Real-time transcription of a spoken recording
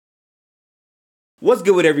What's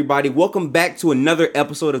good with everybody? Welcome back to another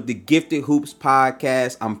episode of the Gifted Hoops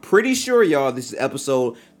podcast. I'm pretty sure, y'all, this is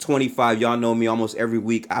episode 25. Y'all know me almost every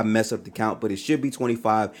week. I mess up the count, but it should be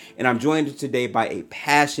 25. And I'm joined today by a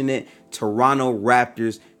passionate Toronto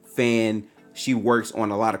Raptors fan. She works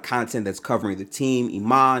on a lot of content that's covering the team.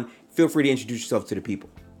 Iman, feel free to introduce yourself to the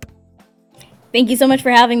people. Thank you so much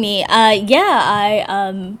for having me.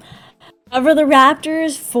 I cover the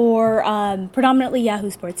Raptors for predominantly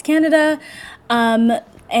Yahoo Sports Canada,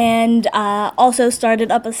 and also started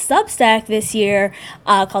up a Substack this year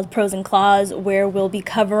called Pros and Claws, where we'll be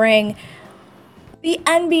covering the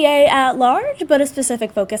NBA at large, but a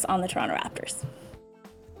specific focus on the Toronto Raptors.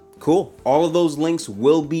 Cool. All of those links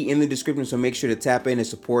will be in the description, so make sure to tap in and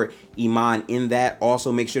support Iman in that.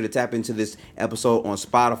 Also, make sure to tap into this episode on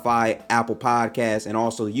Spotify, Apple Podcasts, and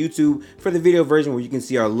also YouTube for the video version where you can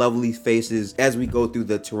see our lovely faces as we go through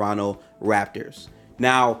the Toronto Raptors.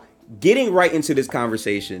 Now, getting right into this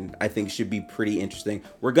conversation, I think should be pretty interesting.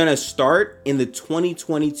 We're going to start in the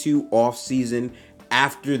 2022 offseason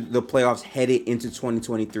after the playoffs headed into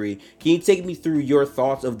 2023. Can you take me through your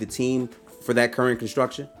thoughts of the team for that current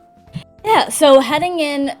construction? Yeah, so heading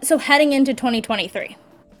into 2023.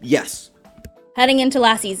 Yes. Heading into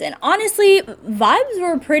last season, honestly, vibes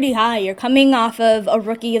were pretty high. You're coming off of a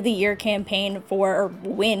Rookie of the Year campaign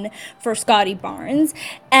win for Scotty Barnes,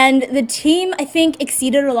 and the team, I think,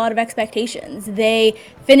 exceeded a lot of expectations. They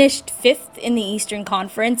finished 5th in the Eastern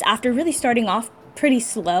Conference after really starting off pretty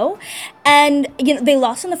slow, and they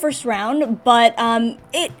lost in the first round, but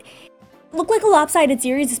it looked like a lopsided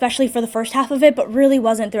series, especially for the first half of it, but really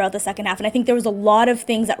wasn't throughout the second half. And I think there was a lot of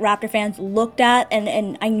things that Raptor fans looked at,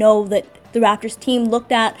 and I know that the Raptors team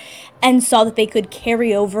looked at and saw that they could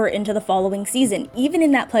carry over into the following season. Even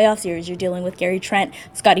in that playoff series, you're dealing with Gary Trent,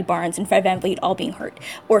 Scotty Barnes, and Fred VanVleet all being hurt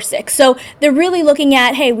or sick. So they're really looking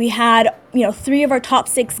at, hey, we had 3 of our top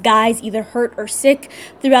 6 guys either hurt or sick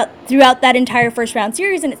throughout that entire first round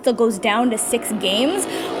series, and it still goes down to 6 games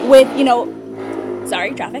with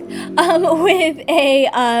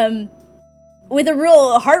with a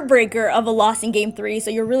real heartbreaker of a loss in Game 3. So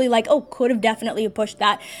you're really like, could have definitely pushed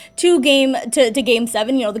that to Game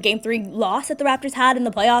 7. The Game 3 loss that the Raptors had in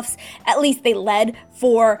the playoffs, at least they led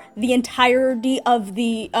for the entirety of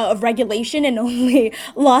of regulation and only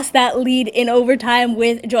lost that lead in overtime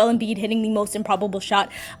with Joel Embiid hitting the most improbable shot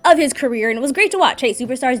of his career. And it was great to watch. Hey,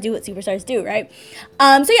 superstars do what superstars do, right?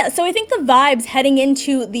 So I think the vibes heading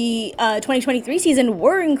into the 2023 season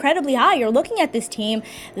were incredibly high. You're looking at this team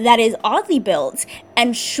that is oddly built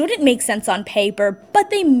and shouldn't make sense on paper,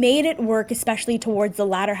 but they made it work, especially towards the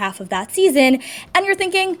latter half of that season. And you're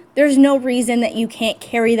thinking there's no reason that you can't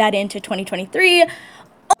carry that into 2023,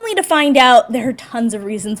 only to find out there are tons of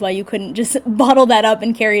reasons why you couldn't just bottle that up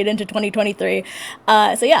and carry it into 2023.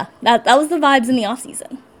 That was the vibes in the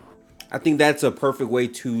offseason. I think that's a perfect way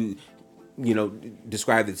to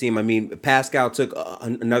describe the team. I mean, Pascal took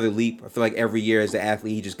another leap. I feel like every year as an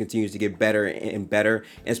athlete, he just continues to get better and better.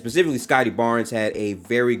 And specifically, Scotty Barnes had a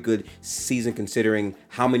very good season considering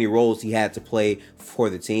how many roles he had to play for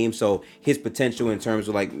the team. So his potential in terms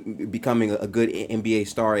of becoming a good NBA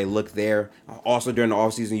star, it looked there. Also during the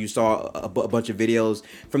offseason, you saw a bunch of videos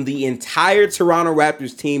from the entire Toronto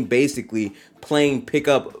Raptors team basically playing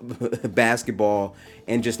pickup basketball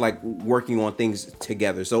and just working on things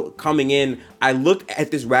together. So coming in, I looked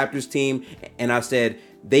at this Raptors team and I said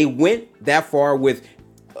they went that far with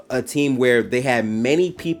a team where they had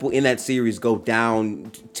many people in that series go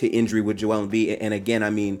down to injury with Joel Embiid. And again, I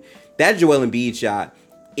mean, that Joel Embiid shot,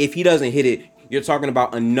 if he doesn't hit it, you're talking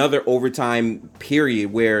about another overtime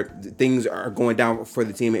period where things are going down for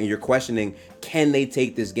the team and you're questioning, can they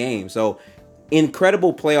take this game? So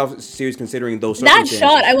incredible playoff series considering those circumstances.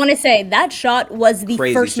 That shot was the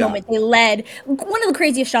first moment they led. One of the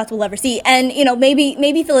craziest shots we'll ever see. And,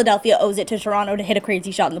 maybe Philadelphia owes it to Toronto to hit a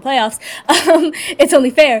crazy shot in the playoffs. It's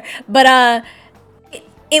only fair. But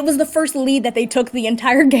it was the first lead that they took the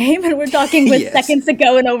entire game, and we're talking with seconds to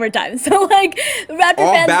go in overtime. So, Raptor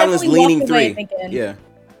fans definitely walked away thinking. Yeah.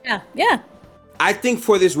 I think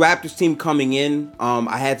for this Raptors team coming in,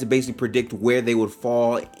 I had to basically predict where they would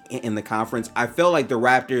fall in the conference. I felt like the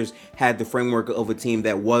Raptors had the framework of a team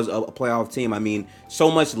that was a playoff team. I mean, so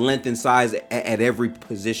much length and size at every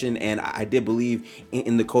position, and I did believe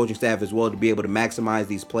in the coaching staff as well to be able to maximize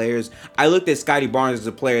these players. I looked at Scotty Barnes as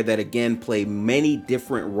a player that, again, played many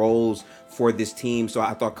different roles for this team. So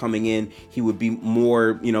I thought coming in, he would be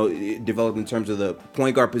more, developed in terms of the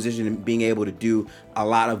point guard position and being able to do a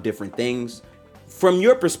lot of different things. From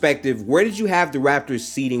your perspective, where did you have the Raptors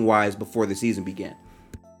seeding-wise before the season began?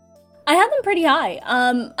 I had them pretty high.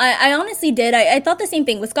 I honestly did. I thought the same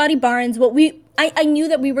thing with Scotty Barnes. I knew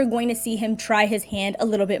that we were going to see him try his hand a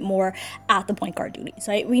little bit more at the point guard duties.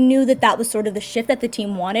 Right? We knew that that was sort of the shift that the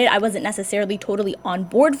team wanted. I wasn't necessarily totally on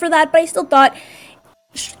board for that, but I still thought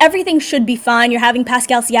everything should be fine. You're having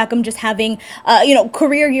Pascal Siakam just having,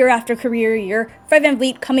 career year after career year. Fred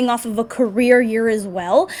VanVleet coming off of a career year as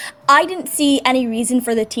well. I didn't see any reason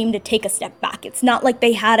for the team to take a step back. It's not like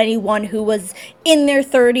they had anyone who was in their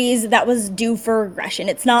 30s that was due for regression.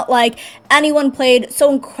 It's not like anyone played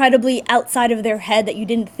so incredibly outside of their head that you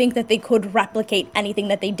didn't think that they could replicate anything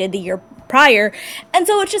that they did the year prior. And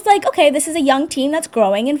so it's just like, okay, this is a young team that's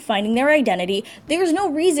growing and finding their identity. There's no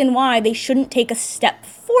reason why they shouldn't take a step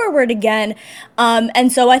forward again.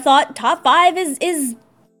 And so I thought top 5 is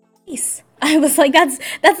peace. I was like, that's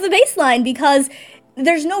the baseline, because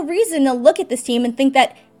there's no reason to look at this team and think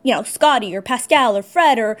that, Scotty or Pascal or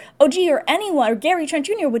Fred or OG or anyone or Gary Trent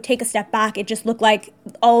Jr. would take a step back. It just looked like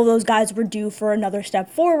all of those guys were due for another step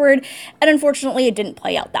forward. And unfortunately, it didn't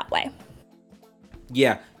play out that way.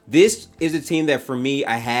 Yeah. This is a team that, for me,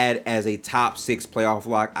 I had as a top 6 playoff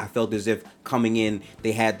lock. I felt as if coming in,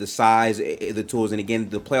 they had the size, the tools, and again,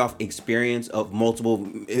 the playoff experience of multiple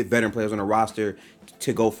veteran players on the roster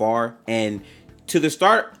to go far. And to the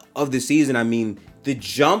start of the season, I mean, the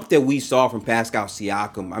jump that we saw from Pascal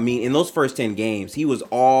Siakam, I mean, in those first 10 games, he was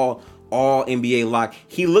all NBA lock.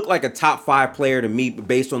 He looked like a top 5 player to me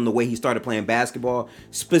based on the way he started playing basketball,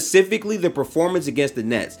 specifically the performance against the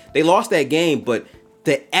Nets. They lost that game, but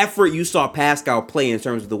the effort you saw Pascal play in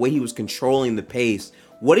terms of the way he was controlling the pace.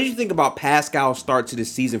 What did you think about Pascal's start to the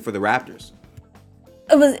season for the Raptors?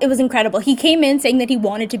 It was incredible. He came in saying that he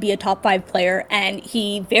wanted to be a top 5 player, and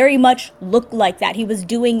he very much looked like that. He was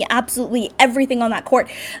doing absolutely everything on that court.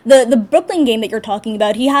 The Brooklyn game that you're talking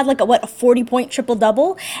about, he had a 40-point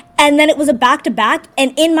triple-double, and then it was a back-to-back,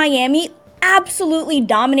 and in Miami, absolutely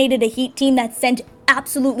dominated a Heat team that sent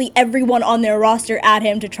absolutely everyone on their roster at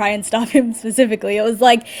him to try and stop him specifically. It was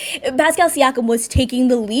like Pascal Siakam was taking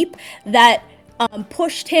the leap that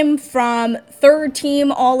pushed him from third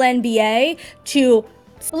team All-NBA to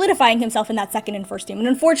solidifying himself in that second and first team. And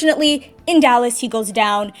unfortunately, in Dallas, he goes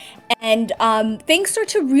down, and things start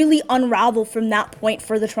to really unravel from that point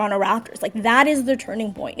for the Toronto Raptors. Like, that is the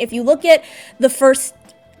turning point. If you look at the first,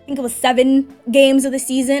 I think it was 7 games of the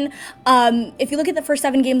season. If you look at the first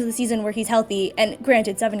 7 games of the season where he's healthy, and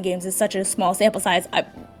granted, 7 games is such a small sample size,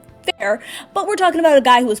 fair, but we're talking about a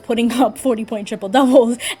guy who was putting up 40-point triple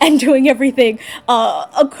doubles and doing everything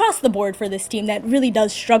across the board for this team that really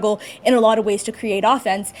does struggle in a lot of ways to create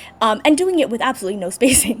offense, and doing it with absolutely no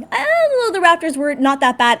spacing. Although the Raptors were not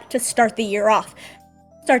that bad to start the year off,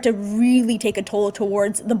 start to really take a toll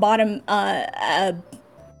towards the bottom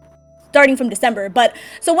starting from December. But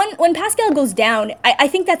so when Pascal goes down, I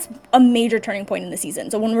think that's a major turning point in the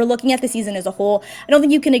season. So when we're looking at the season as a whole, I don't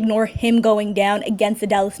think you can ignore him going down against the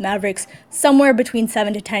Dallas Mavericks somewhere between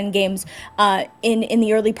 7 to 10 games in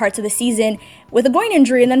the early parts of the season with a groin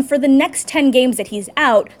injury. And then for the next 10 games that he's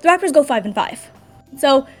out, the Raptors go 5-5.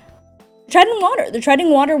 So they're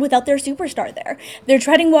treading water without their superstar there. They're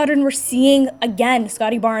treading water, and we're seeing, again,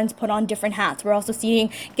 Scotty Barnes put on different hats. We're also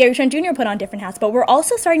seeing Gary Trent Jr. put on different hats, but we're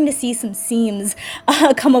also starting to see some seams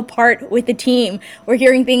come apart with the team. We're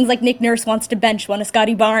hearing things like Nick Nurse wants to bench one of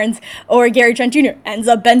Scotty Barnes, or Gary Trent Jr. ends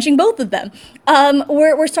up benching both of them.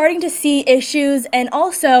 We're starting to see issues, and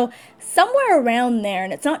also somewhere around there,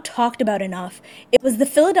 and it's not talked about enough, it was the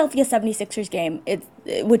Philadelphia 76ers game,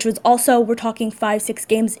 which was also, we're talking 5-6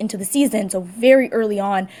 games into the season, so very early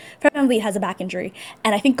on. Fred VanVleet has a back injury,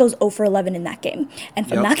 and I think goes 0 for 11 in that game. And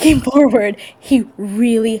from that game forward, he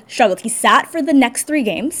really struggled. He sat for the next 3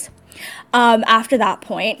 games after that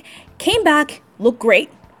point, came back, looked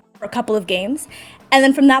great for a couple of games, and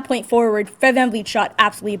then from that point forward, Fred VanVleet's shot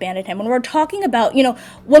absolutely abandoned him. When we're talking about,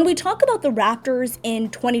 when we talk about the Raptors in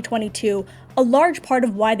 2022, a large part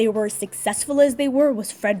of why they were as successful as they were was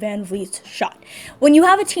Fred VanVleet's shot. When you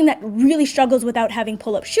have a team that really struggles without having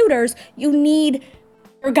pull-up shooters, you need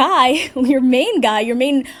your guy, your main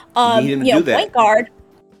point guard.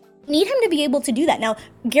 Need him to be able to do that. Now,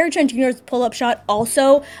 Gary Trent Jr.'s pull-up shot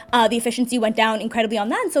also, the efficiency went down incredibly on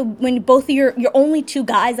that. And so when both of your only 2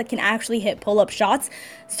 guys that can actually hit pull-up shots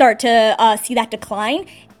start to see that decline,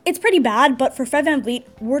 it's pretty bad. But for Fred VanVleet,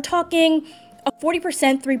 we're talking a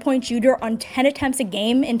 40% three-point shooter on 10 attempts a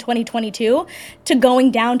game in 2022 to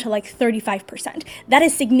going down to 35%. That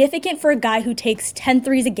is significant for a guy who takes 10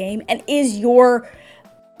 threes a game and is your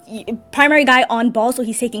primary guy on ball, so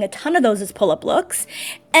he's taking a ton of those as pull-up looks.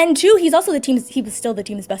 And two, he was still the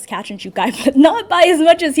team's best catch and shoot guy, but not by as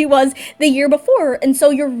much as he was the year before. And so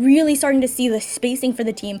you're really starting to see the spacing for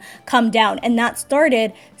the team come down. And that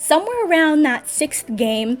started somewhere around that 6th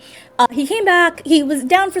game. He came back, he was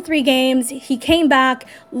down for 3 games, he came back,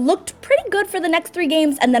 looked pretty good for the next 3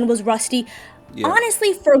 games, and then was rusty. Yeah.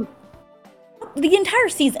 Honestly, for the entire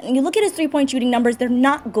season, you look at his 3-point shooting numbers, they're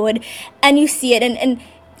not good, and you see it. And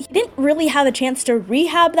he didn't really have a chance to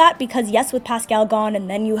rehab that because, yes, with Pascal gone, and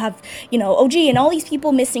then you have, OG and all these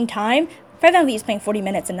people missing time. Fred VanVleet is playing 40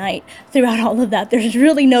 minutes a night throughout all of that. There's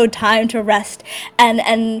really no time to rest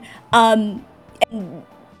and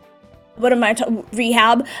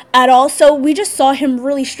rehab at all. So we just saw him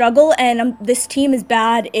really struggle, and this team is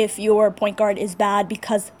bad if your point guard is bad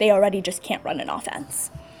because they already just can't run an offense.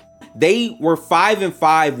 They were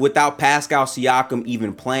 5-5 without Pascal Siakam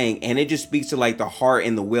even playing, and it just speaks to like the heart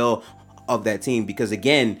and the will of that team. Because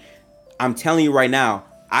again, I'm telling you right now,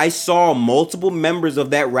 I saw multiple members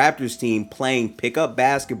of that Raptors team playing pickup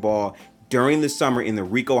basketball during the summer in the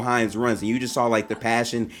Rico Hines runs, and you just saw like the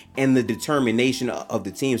passion and the determination of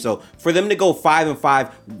the team. So for them to go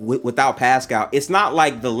 5-5 without Pascal, it's not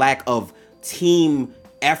like the lack of team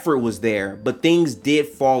effort was there, but things did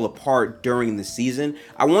fall apart during the season.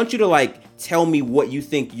 I want you to like tell me what you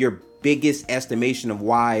think your biggest estimation of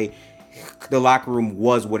why the locker room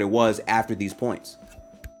was what it was after these points.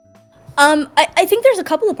 I think there's a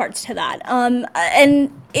couple of parts to that.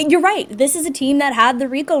 And you're right. This is a team that had the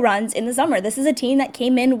Rico runs in the summer. This is a team that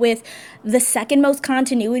came in with the second most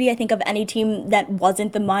continuity, I think, of any team that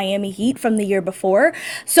wasn't the Miami Heat from the year before.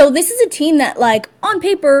 So this is a team that, like, on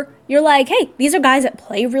paper, you're like, hey, these are guys that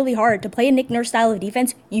play really hard. To play a Nick Nurse style of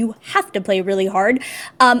defense, you have to play really hard.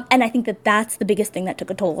 And I think that that's the biggest thing that took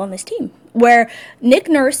a toll on this team, where Nick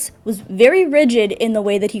Nurse was very rigid in the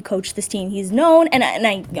way that he coached this team. He's known, and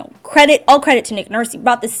I all credit to Nick Nurse. He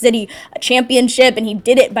brought this city a championship, and he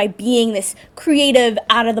did it by being this creative,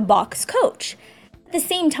 out-of-the-box coach. At the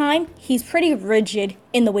same time, he's pretty rigid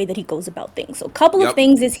in the way that he goes about things. So a couple of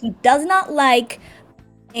things is he does not like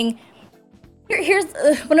playing. Here's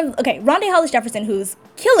Rondae Hollis-Jefferson, who's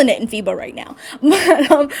killing it in FIBA right now.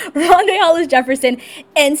 Rondae Hollis-Jefferson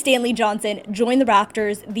and Stanley Johnson joined the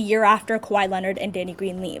Raptors the year after Kawhi Leonard and Danny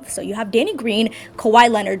Green leave. So you have Danny Green, Kawhi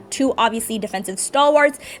Leonard, two obviously defensive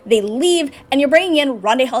stalwarts. They leave, and you're bringing in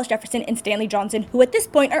Rondae Hollis-Jefferson and Stanley Johnson, who at this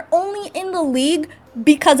point are only in the league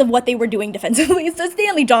because of what they were doing defensively. So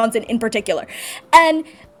Stanley Johnson in particular. And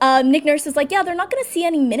Nick Nurse is like, yeah, they're not going to see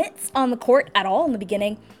any minutes on the court at all in the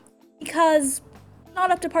beginning, because not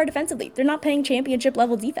up to par defensively. They're not playing championship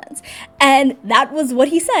level defense. And that was what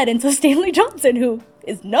he said. And so Stanley Johnson, who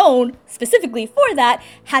is known specifically for that,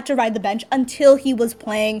 had to ride the bench until he was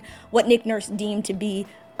playing what Nick Nurse deemed to be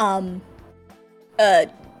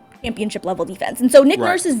championship level defense. And so Nick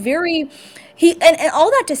Nurse is and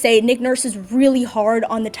all that to say, Nick Nurse is really hard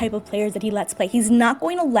on the type of players that he lets play. He's not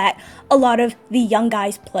going to let a lot of the young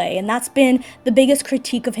guys play, and that's been the biggest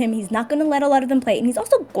critique of him. He's not going to let a lot of them play, and he's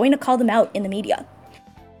also going to call them out in the media.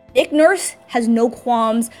 Nick Nurse has no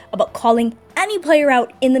qualms about calling any player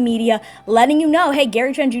out in the media, letting you know, hey,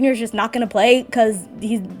 Gary Trent Jr. is just not going to play because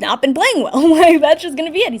he's not been playing well. Like, that's just going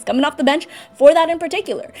to be it. He's coming off the bench for that in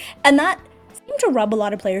particular. And that seemed to rub a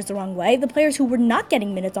lot of players the wrong way. The players who were not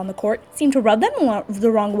getting minutes on the court seemed to rub them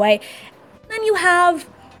the wrong way. And then you have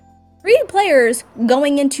 3 players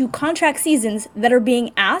going into contract seasons that are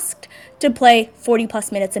being asked to play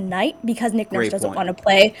 40-plus minutes a night because Nick Nurse doesn't want to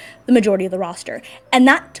play the majority of the roster. And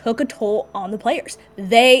that took a toll on the players.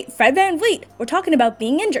 Fred VanVleet, we're talking about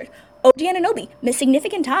being injured. OG Anunoby missed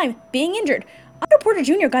significant time being injured. Otto Porter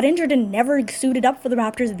Jr. got injured and never suited up for the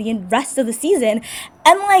Raptors the rest of the season.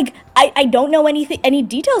 And, like, I don't know any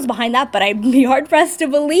details behind that, but I'd be hard-pressed to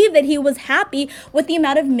believe that he was happy with the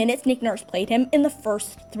amount of minutes Nick Nurse played him in the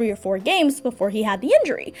first 3 or 4 games before he had the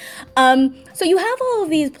injury. So you have all of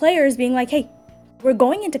these players being like, hey, we're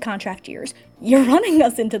going into contract years. You're running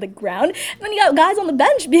us into the ground. And then you got guys on the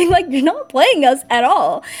bench being like, you're not playing us at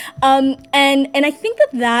all. And I think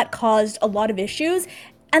that caused a lot of issues.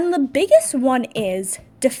 And the biggest one is,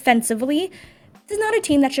 defensively, this is not a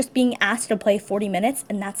team that's just being asked to play 40 minutes,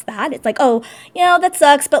 and that's that. It's like, oh, that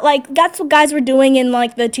sucks, but, like, that's what guys were doing in,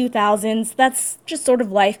 like, the 2000s. That's just sort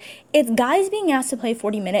of life. It's guys being asked to play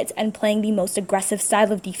 40 minutes and playing the most aggressive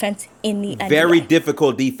style of defense in the NBA. Very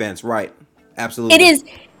difficult defense, right. Absolutely. It is.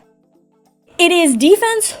 It is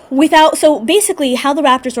defense without, so basically how the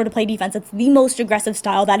Raptors sort of play defense, it's the most aggressive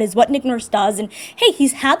style. That is what Nick Nurse does. And hey,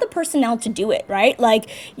 he's had the personnel to do it, right? Like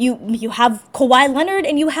you have Kawhi Leonard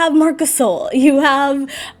and you have Marc Gasol. You have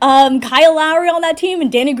Kyle Lowry on that team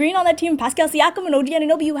and Danny Green on that team, Pascal Siakam and OG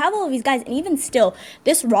Anunoby. You have all of these guys. And even still,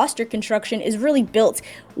 this roster construction is really built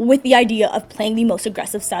with the idea of playing the most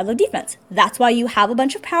aggressive style of defense. That's why you have a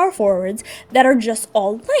bunch of power forwards that are just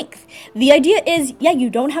all length. The idea is, yeah,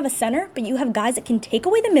 you don't have a center, but you have guys that can take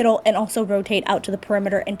away the middle and also rotate out to the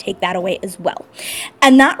perimeter and take that away as well.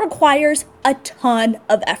 And that requires a ton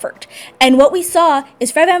of effort. And what we saw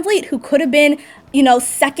is Fred VanVleet, who could have been,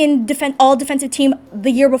 second all defensive team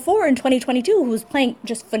the year before in 2022, who was playing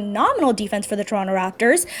just phenomenal defense for the Toronto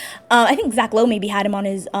Raptors. I think Zach Lowe maybe had him on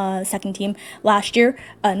his second team last year,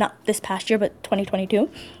 not this past year, but 2022.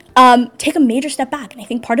 Take a major step back. And I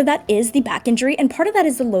think part of that is the back injury, and part of that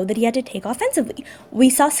is the load that he had to take offensively. We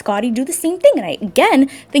saw Scotty do the same thing, and I, again,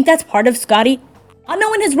 think that's part of Scotty not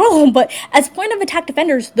knowing his role, but as point of attack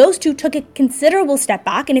defenders, those two took a considerable step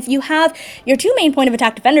back. And if you have your two main point of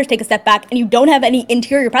attack defenders take a step back and you don't have any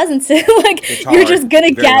interior presence, you're just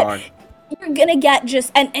gonna get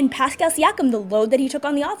just and Pascal Siakam, the load that he took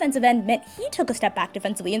on the offensive end meant he took a step back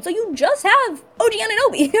defensively, and so you just have OG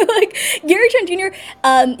Anunoby. Like Gary Trent Jr.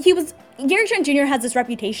 Gary Trent Jr. has this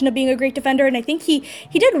reputation of being a great defender, and I think he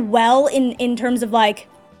did well in terms of like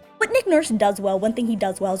what Nick Nurse does well. One thing he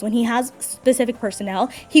does well is when he has specific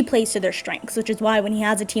personnel, he plays to their strengths, which is why when he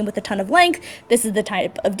has a team with a ton of length, this is the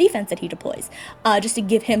type of defense that he deploys. Just to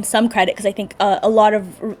give him some credit, because I think a lot of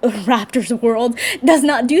Raptors world does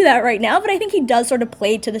not do that right now, but I think he does sort of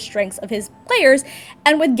play to the strengths of his players.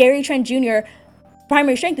 And with Gary Trent Jr.,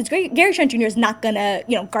 primary strength is great. Gary Trent Jr. is not gonna,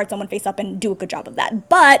 guard someone face up and do a good job of that,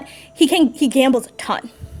 but he gambles a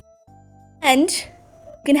ton. And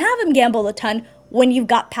you can have him gamble a ton when you've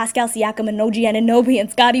got Pascal Siakam and OG Anunoby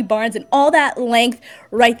and Scotty Barnes and all that length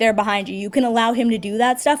right there behind you. You can allow him to do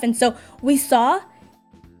that stuff. And so we saw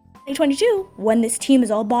 2022 when this team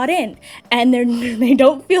is all bought in and they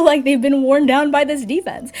don't feel like they've been worn down by this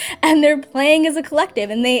defense, and they're playing as a collective,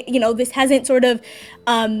 and they, this hasn't sort of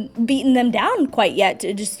beaten them down quite yet,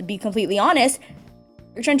 just to be completely honest.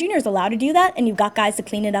 Trent Jr. is allowed to do that, and you've got guys to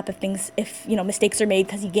clean it up if mistakes are made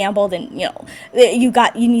because he gambled, and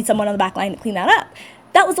you need someone on the back line to clean that up.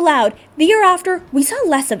 That was allowed. The year after, we saw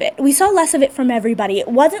less of it. We saw less of it from everybody. It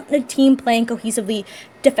wasn't the team playing cohesively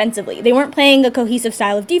defensively. They weren't playing a cohesive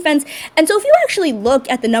style of defense. And so if you actually look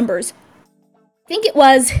at the numbers, I think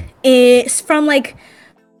it's from like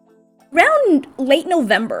around late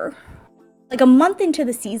November, like a month into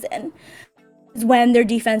the season, is when their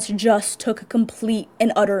defense just took a complete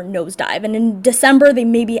and utter nosedive. And in December, they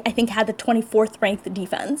I think had the 24th ranked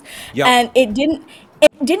defense. Yep. And it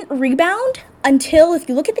didn't rebound until, if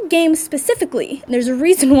you look at the game specifically, and there's a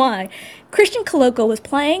reason why, Christian Koloko was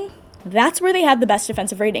playing. That's where they had the best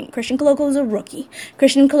defensive rating. Christian Koloko is a rookie.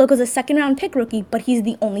 Christian Koloko is a second-round pick rookie, but he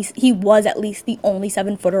was at least the only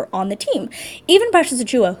 7-footer on the team. Even Precious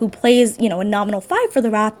Achiuwa, who plays, a nominal 5 for the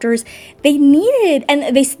Raptors, they needed,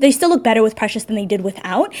 and they still look better with Precious than they did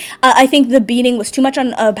without. I think the beating was too much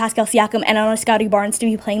on Pascal Siakam and on Scotty Barnes to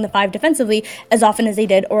be playing the 5 defensively as often as they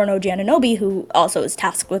did, or on OG Anunoby, who also is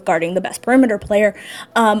tasked with guarding the best perimeter player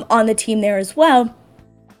on the team there as well.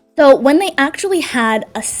 So when they actually had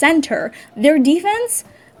a center, their defense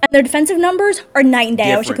and their defensive numbers are night and day.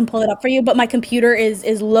 Different. I wish I can pull it up for you, but my computer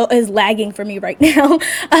is lagging for me right now.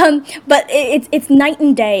 But it's night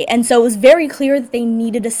and day, and so it was very clear that they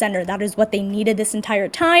needed a center. That is what they needed this entire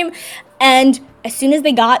time. And as soon as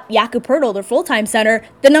they got Jakob Poeltl, their full-time center,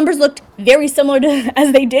 the numbers looked very similar to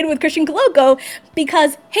as they did with Christian Koloko,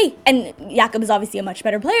 because, hey, and Jakob is obviously a much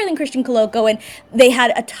better player than Christian Koloko, and they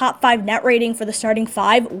had a top 5 net rating for the starting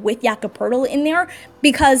 5 with Jakob Poeltl in there,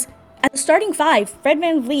 because at the starting 5, Fred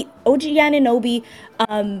VanVleet, OG Anunoby,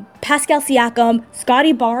 Pascal Siakam,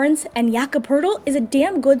 Scotty Barnes, and Jakob Poeltl is a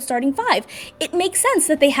damn good starting 5. It makes sense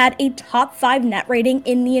that they had a top 5 net rating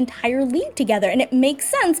in the entire league together, and it makes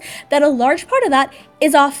sense that a large part of that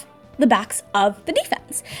is off the backs of the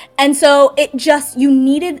defense. And so it just, you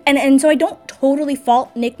needed, and so I don't totally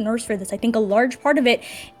fault Nick Nurse for this. I think a large part of it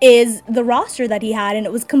is the roster that he had, and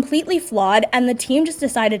it was completely flawed, and the team just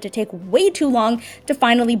decided to take way too long to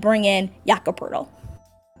finally bring in Jakob Poeltl.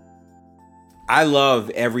 I love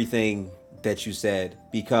everything that you said,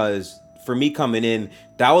 because for me coming in,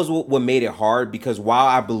 that was what made it hard, because while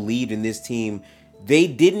I believed in this team, they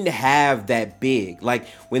didn't have that big. Like,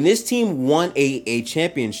 when this team won a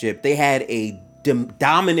championship, they had a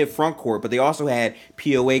dominant front court, but they also had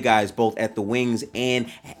POA guys both at the wings and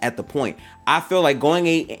at the point. I feel like going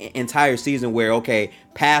an entire season where, okay,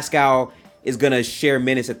 Pascal is gonna share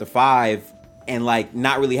minutes at the 5 and like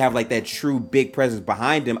not really have like that true big presence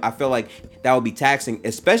behind him, I feel like that would be taxing,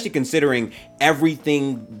 especially considering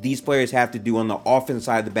everything these players have to do on the offensive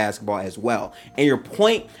side of the basketball as well. And your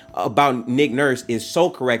point about Nick Nurse is so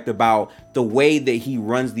correct about the way that he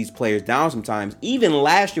runs these players down sometimes. Even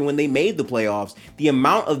last year when they made the playoffs, the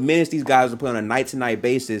amount of minutes these guys are playing on a night-to-night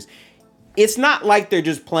basis, it's not like they're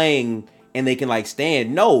just playing and they can like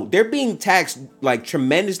stand. No, they're being taxed like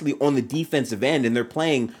tremendously on the defensive end, and they're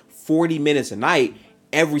playing 40 minutes a night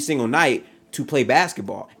every single night to play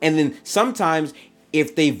basketball. And then sometimes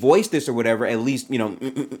if they voice this or whatever, at least, you know,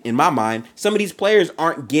 in my mind, some of these players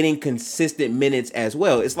aren't getting consistent minutes as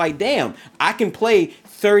well. It's like, damn, I can play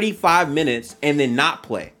 35 minutes and then not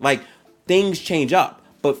play. Like, things change up.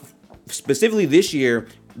 But specifically this year,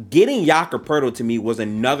 getting Jakob Poeltl to me was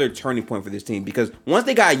another turning point for this team, because once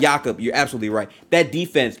they got Jakob, you're absolutely right, that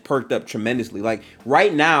defense perked up tremendously. Like,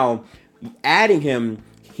 right now, adding him,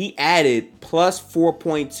 he added plus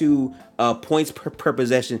 4.2 points per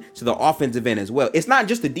possession to the offensive end as well. It's not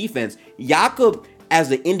just the defense. Jakob,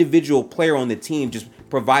 as an individual player on the team, just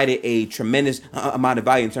provided a tremendous amount of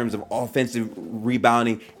value in terms of offensive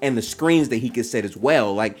rebounding and the screens that he could set as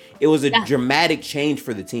well. Like, it was a dramatic change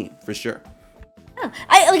for the team, for sure.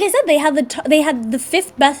 Like I said, they had the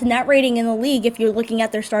 5th best net rating in the league if you're looking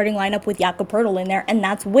at their starting lineup with Jakob Poeltl in there, and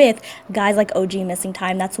that's with guys like OG missing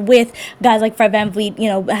time. That's with guys like Fred VanVleet, you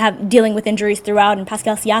know, dealing with injuries throughout, and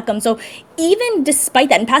Pascal Siakam. So even despite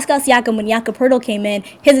that, and Pascal Siakam, when Jakob Poeltl came in,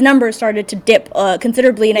 his numbers started to dip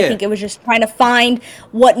considerably, and I think it was just trying to find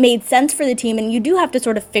what made sense for the team, and you do have to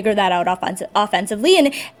sort of figure that out offensively,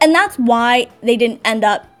 and that's why they didn't end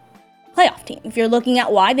up playoff team. If you're looking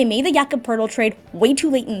at why they made the Jakob Poeltl trade way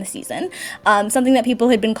too late in the season, something that people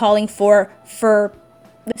had been calling for the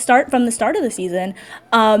start of the season,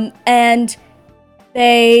 and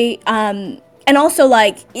they and also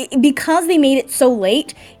because they made it so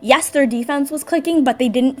late, yes, their defense was clicking, but they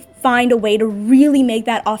didn't find a way to really make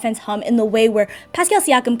that offense hum in the way where Pascal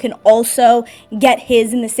Siakam can also get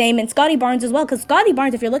his in the same, and Scottie Barnes as well, because Scottie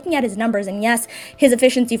Barnes, if you're looking at his numbers, and yes, his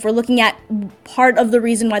efficiency, if we're looking at part of the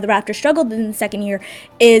reason why the Raptors struggled in the second year,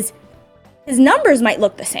 is his numbers might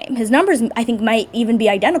look the same. His numbers, I think, might even be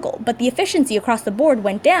identical, but the efficiency across the board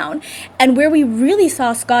went down, and where we really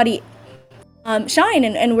saw Scottie shine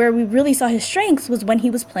and where we really saw his strengths was when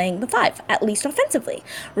he was playing the 5, at least offensively,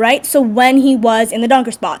 right? So when he was in the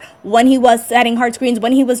dunker spot, when he was setting hard screens,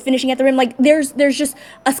 when he was finishing at the rim, like there's just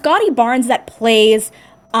a Scottie Barnes that plays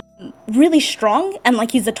really strong, and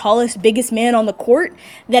like he's the tallest, biggest man on the court,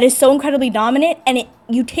 that is so incredibly dominant, and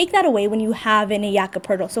you take that away when you have in a Jakob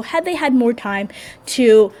Poeltl. So had they had more time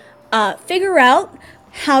to figure out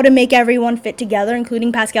how to make everyone fit together,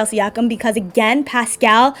 including Pascal Siakam, because again,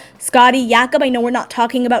 Pascal, Scottie, Jakob, I know we're not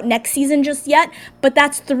talking about next season just yet, but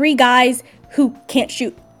that's 3 guys who can't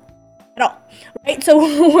shoot at all, right? So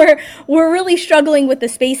we're really struggling with the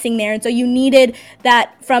spacing there, and so you needed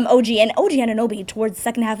that from OG Anunoby towards the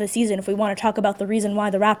second half of the season. If we want to talk about the reason why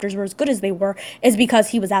the Raptors were as good as they were, is because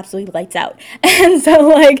he was absolutely lights out, and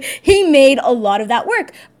so he made a lot of that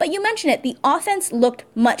work. But you mentioned it, the offense looked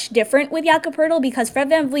much different with Jakob Poeltl, because Fred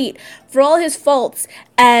VanVleet, for all his faults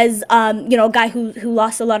as a guy who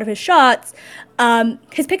lost a lot of his shots,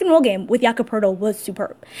 his pick and roll game with Jakob Poeltl was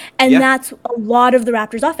superb. And that's a lot of the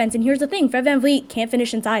Raptors offense. And here's the thing, Fred VanVleet can't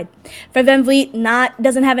finish inside. Fred VanVleet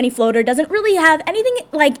doesn't have any floater, doesn't really have anything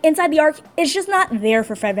like inside the arc. It's just not there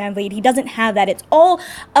for Fred VanVleet. He doesn't have that. It's all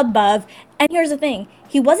above. And here's the thing,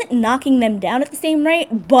 he wasn't knocking them down at the same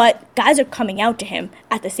rate, but guys are coming out to him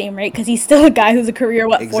at the same rate, because he's still a guy who's a career,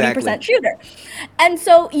 40% shooter. And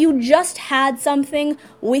so you just had something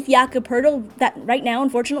with Jakob Poeltl that right now,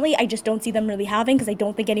 unfortunately, I just don't see them really having, because I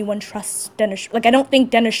don't think anyone trusts Dennis. I don't think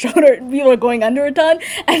Dennis Schroeder, people are going under a ton,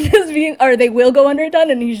 and they will go under a ton,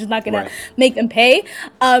 and he's just not going to make them pay.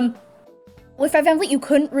 With Fred VanVleet, you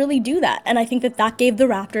couldn't really do that, and I think that gave the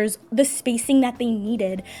Raptors the spacing that they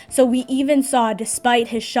needed. So we even saw, despite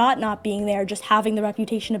his shot not being there, just having the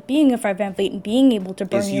reputation of being a Fred VanVleet and being able to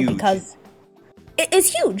burn you, because it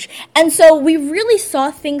is huge. And so we really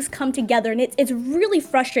saw things come together, and it's really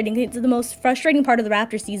frustrating. It's the most frustrating part of the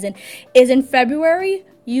Raptors season is in February,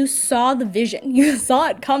 you saw the vision. You saw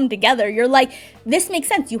it come together. You're like, this makes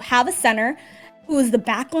sense. You have a center who is the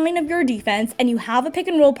backline of your defense, and you have a pick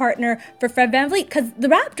and roll partner for Fred VanVleet, because the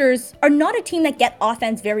Raptors are not a team that get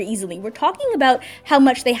offense very easily. We're talking about how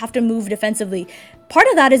much they have to move defensively. Part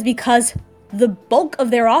of that is because the bulk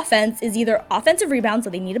of their offense is either offensive rebound, so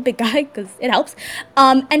they need a big guy because it helps,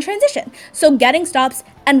 and transition. So getting stops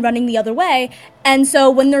and running the other way. And so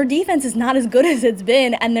when their defense is not as good as it's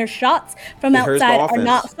been and their shots from outside are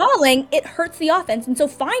not falling, it hurts the offense. And so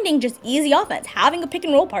finding just easy offense, having a pick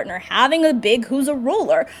and roll partner, having a big who's a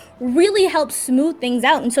roller really helps smooth things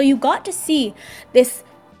out. And so you got to see this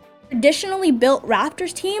traditionally built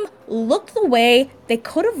Raptors team looked the way they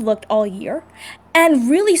could have looked all year and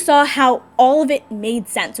really saw how all of it made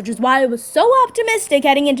sense, which is why I was so optimistic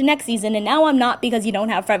heading into next season. And now I'm not, because you don't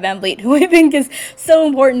have Fred VanVleet, who I think is so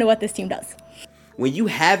important to what this team does. When you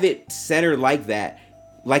have it centered like that,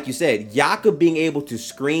 like you said, Siakam being able to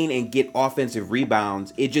screen and get offensive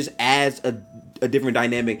rebounds, it just adds a different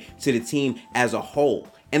dynamic to the team as a whole.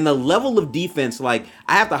 And the level of defense, like,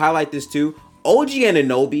 I have to highlight this too, OG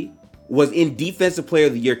Anunoby was in Defensive Player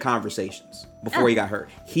of the Year conversations before he got hurt.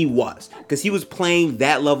 He was, because he was playing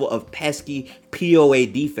that level of pesky POA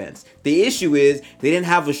defense. The issue is they didn't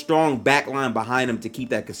have a strong back line behind him to keep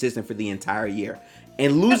that consistent for the entire year.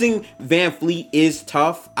 And losing Van Fleet is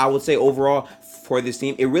tough, I would say, overall for this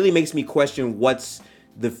team. It really makes me question what's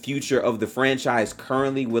the future of the franchise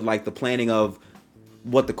currently, with like the planning of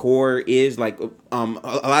what the core is. Like, a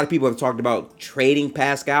lot of people have talked about trading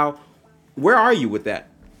Pascal. Where are you with that?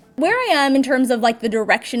 Where I am in terms of like the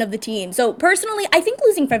direction of the team. So personally, I think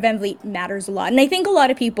losing Fred VanVleet matters a lot. And I think a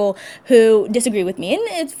lot of people who disagree with me, and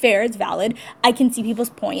it's fair, it's valid, I can see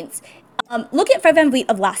people's points. Look at Fred VanVleet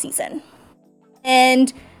of last season.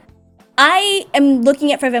 And I am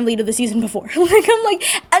looking at Fred VanVleet of the season before.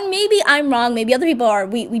 And maybe I'm wrong, maybe other people are.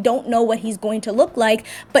 We don't know what he's going to look like.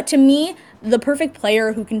 But to me, the perfect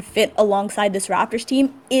player who can fit alongside this Raptors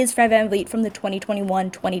team is Fred VanVleet from the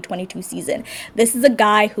 2021-2022 season. This is a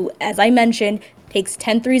guy who, as I mentioned, takes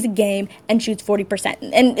 10 threes a game and shoots 40%.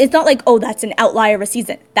 And it's not like, oh, that's an outlier of a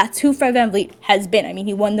season. That's who Fred VanVleet has been. I mean,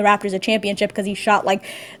 he won the Raptors a championship because he shot like...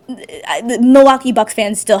 The Milwaukee Bucks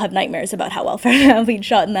fans still have nightmares about how well Fred VanVleet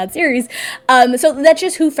shot in that series. So that's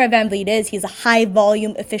just who Fred VanVleet is. He's a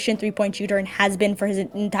high-volume, efficient three-point shooter and has been for his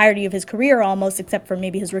entirety of his career almost, except for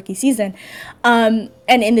maybe his rookie season, and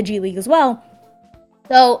in the G League as well.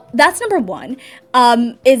 So that's number one,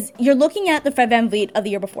 is you're looking at the Fred VanVleet of the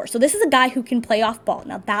year before. So this is a guy who can play off ball.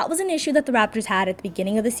 Now, that was an issue that the Raptors had at the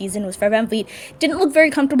beginning of the season, was Fred VanVleet didn't look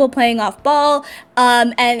very comfortable playing off ball,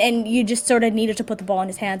 and you just sort of needed to put the ball in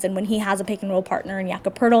his hands. And when he has a pick and roll partner in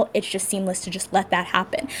Jakob Poeltl, it's just seamless to just let that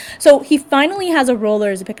happen. So he finally has a roller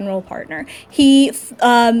as a pick and roll partner. He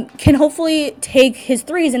can hopefully take his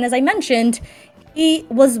threes, and as I mentioned, he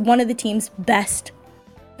was one of the team's best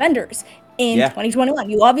defenders in 2021.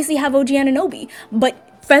 You obviously have OG Anunoby, but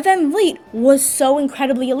Fred VanVleet was so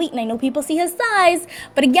incredibly elite, and I know people see his size,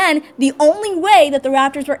 but again, the only way that the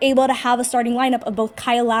Raptors were able to have a starting lineup of both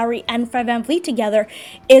Kyle Lowry and Fred VanVleet together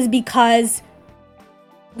is because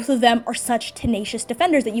both of them are such tenacious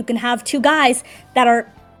defenders that you can have two guys that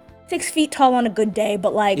are 6 feet tall on a good day,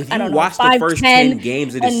 but like, I don't know, 5'10", watch the first 10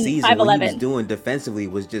 games of the season, 5'11". what he was doing defensively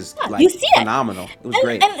was just you see phenomenal. It was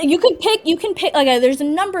great. And you can pick like there's a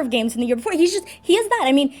number of games in the year before. He has that.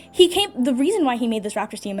 I mean, the reason why he made this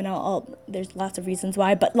Raptors team, and there's lots of reasons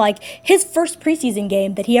why, but like his first preseason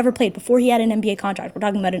game that he ever played before he had an NBA contract, we're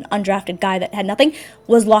talking about an undrafted guy that had nothing,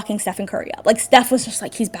 was locking Stephen Curry up. Like, Steph was just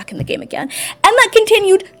like, he's back in the game again. And that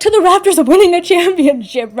continued to the Raptors winning a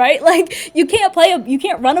championship, right? Like, you can't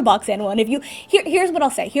run a box and one. Here's what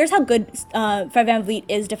I'll say. Here's how good Fred VanVleet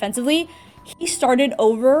is defensively. He started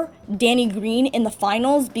over Danny Green in the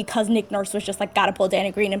finals because Nick Nurse was just like, gotta pull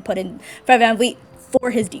Danny Green and put in Fred VanVleet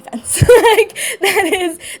for his defense. Like,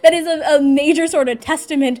 that is a major sort of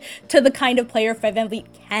testament to the kind of player Fred VanVleet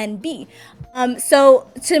can be.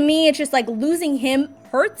 So to me, it's just like losing him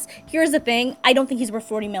hurts. Here's the thing. I don't think he's worth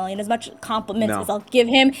 $40 million. As much compliments as I'll give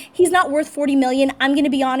him, he's not worth $40 million. I'm going to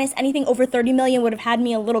be honest. Anything over $30 million would have had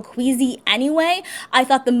me a little queasy anyway. I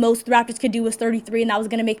thought the most the Raptors could do was 33, and that was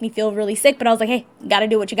going to make me feel really sick. But I was like, hey, got to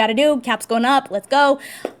do what you got to do. Cap's going up. Let's go.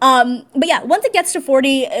 But yeah, once it gets to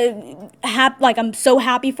 40, I'm so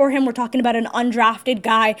happy for him. We're talking about an undrafted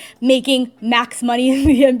guy making max money in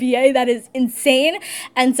the NBA. That is insane.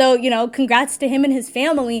 And so, congrats to him and his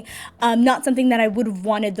family. Not something that I would have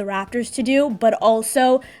wanted the Raptors to do, but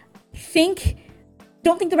also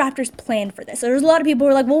don't think the Raptors planned for this. So there's a lot of people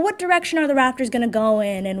who are like, well, what direction are the Raptors going to go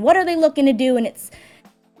in, and what are they looking to do? And it's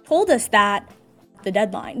told us that the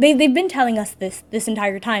deadline. They've been telling us this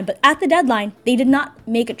entire time, but at the deadline, they did not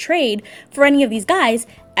make a trade for any of these guys,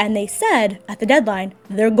 and they said at the deadline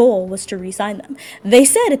their goal was to re-sign them. They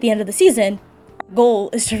said at the end of the season, our goal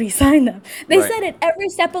is to re-sign them. They Right. said it every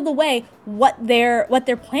step of the way what their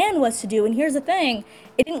plan was to do. And here's the thing: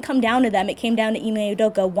 it didn't come down to them. It came down to Ime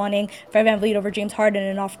Udoka wanting Fred VanVleet over James Harden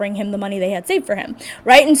and offering him the money they had saved for him,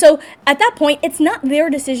 right? And so at that point, it's not their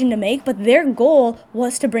decision to make, but their goal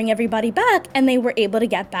was to bring everybody back, and they were able to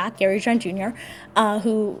get back Gary Trent Jr.,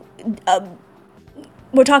 who.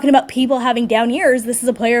 We're talking about people having down years. This is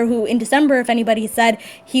a player who, in December, if anybody said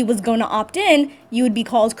he was going to opt in, you would be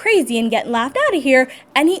called crazy and get laughed out of here.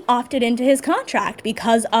 And he opted into his contract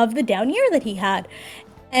because of the down year that he had.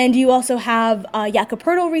 And you also have Jakob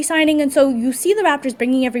Poeltl re-signing. And so you see the Raptors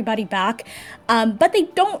bringing everybody back. But they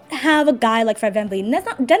don't have a guy like Fred VanVleet. And that's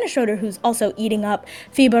not Dennis Schroeder, who's also eating up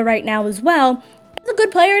FIBA right now as well. He's a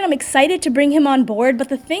good player, and I'm excited to bring him on board. But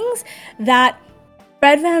the things that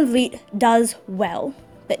Fred VanVleet does well,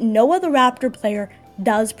 that no other Raptor player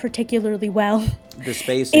does particularly well, The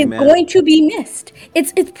spacing, is man. going to be missed.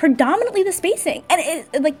 It's predominantly the spacing, and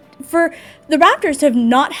like for the Raptors to have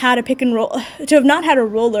not had a pick and roll, to have not had a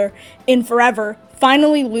roller in forever,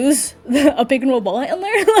 finally lose a pick and roll ball handler,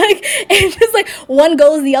 like it's just like one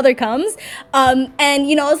goes, the other comes. And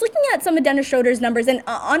I was looking at some of Dennis Schroeder's numbers, and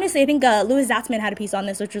honestly, I think Louis Zatzman had a piece on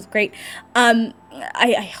this, which was great.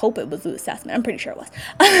 I hope it was Louis Zatzman. I'm pretty sure it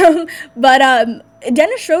was. But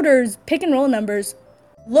Dennis Schroeder's pick and roll numbers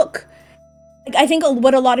look. I think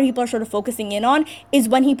what a lot of people are sort of focusing in on is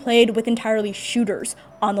when he played with entirely shooters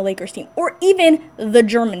on the Lakers team, or even the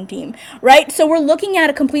German team, right? So we're looking at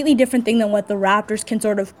a completely different thing than what the Raptors can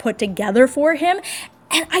sort of put together for him.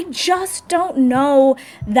 And I just don't know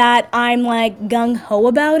that I'm like gung-ho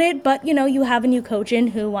about it, but you have a new coach in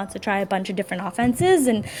who wants to try a bunch of different offenses,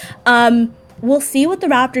 and we'll see what the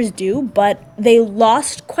Raptors do, but they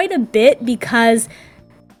lost quite a bit because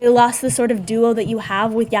they lost the sort of duo that you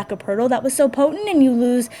have with Jakob Poeltl that was so potent, and you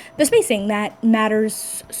lose the spacing that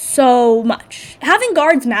matters so much. Having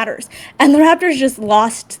guards matters, and the Raptors just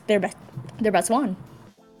lost their best one.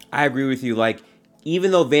 I agree with you. Like, even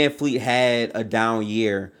though Van Fleet had a down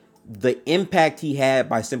year, the impact he had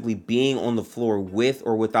by simply being on the floor with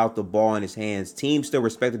or without the ball in his hands, teams still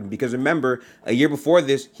respected him. Because remember, a year before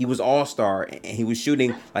this, he was all-star, and he was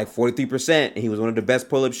shooting like 43%, and he was one of the best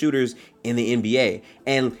pull-up shooters in the NBA.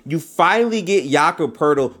 And you finally get Jakob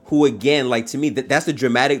Poeltl, who, again, like, to me, that's a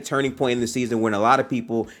dramatic turning point in the season when a lot of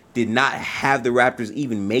people did not have the Raptors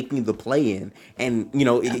even making the play-in. And,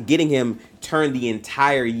 getting him turned the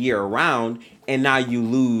entire year around, and now you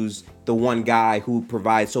lose the one guy who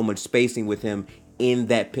provides so much spacing with him in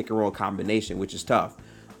that pick and roll combination, which is tough.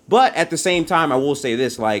 But at the same time, I will say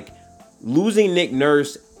this, like, losing Nick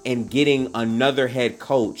Nurse and getting another head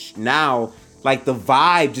coach, now, like, the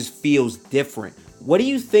vibe just feels different. What do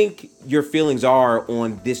you think your feelings are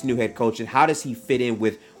on this new head coach, and how does he fit in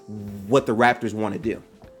with what the Raptors want to do?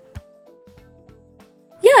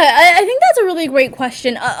 Yeah, I think that's a really great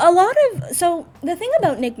question. So the thing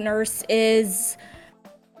about Nick Nurse is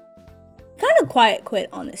kind of quiet quit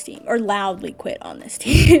on this team, or loudly quit on this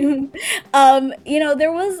team.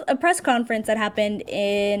 There was a press conference that happened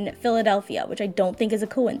in Philadelphia, which I don't think is a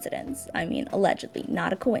coincidence. I mean, allegedly,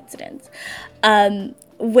 not a coincidence.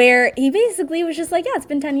 Where he basically was just like, yeah, it's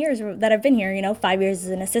been 10 years that I've been here, 5 years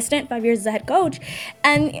as an assistant, 5 years as a head coach,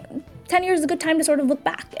 and 10 years is a good time to sort of look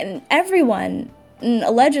back. And everyone,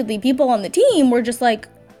 allegedly people on the team, were just like,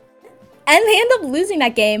 and they end up losing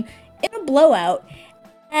that game in a blowout.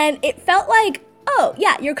 And it felt like, oh,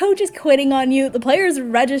 yeah, your coach is quitting on you, the players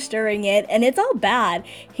registering it, and it's all bad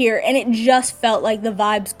here. And it just felt like the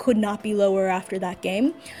vibes could not be lower after that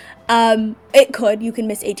game. You can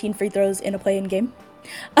miss 18 free throws in a play-in game.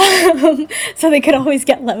 So they could always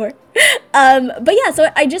get lower. But yeah, so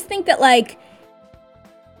I just think that, like,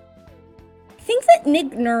 I think that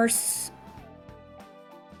Nick Nurse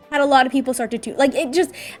had a lot of people start to too. Like,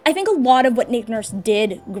 I think a lot of what Nick Nurse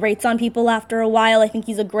did grates on people after a while. I think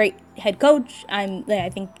he's a great head coach. I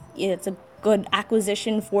think it's a good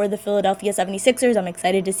acquisition for the Philadelphia 76ers. I'm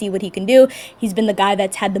excited to see what he can do. He's been the guy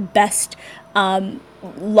that's had the best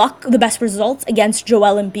luck, the best results against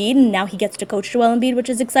Joel Embiid, and now he gets to coach Joel Embiid, which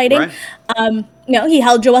is exciting. Right. He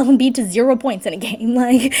held Joel Embiid to 0 points in a game.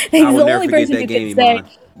 Like, he's the only person who could say,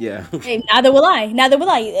 yeah. Hey, neither will I.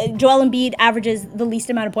 Joel Embiid averages the least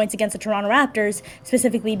amount of points against the Toronto Raptors,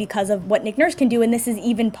 specifically because of what Nick Nurse can do, and this is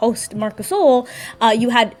even post Marc Gasol. You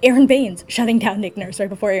had Aaron Baines shutting down Nick Nurse right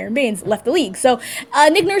before Aaron Baines left the league. So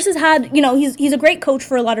Nick Nurse has had, he's a great coach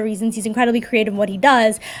for a lot of reasons. He's incredibly creative in what he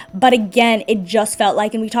does, but again, it just felt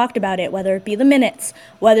like, and we talked about it, whether it be the minutes,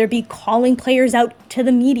 whether it be calling players out to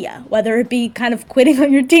the media, whether it be kind of quitting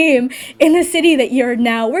on your team in the city that you're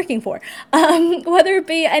now working for, whether it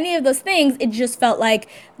be, at any of those things. It just felt like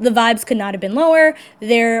the vibes could not have been lower.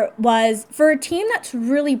 There was, for a team that's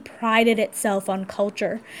really prided itself on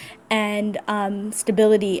culture and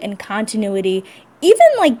stability and continuity, even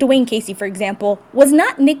like Dwayne Casey, for example, was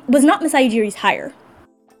not Masai Ujiri's hire.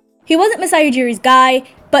 He wasn't Masai Ujiri's guy,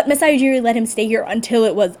 but Masai Ujiri let him stay here until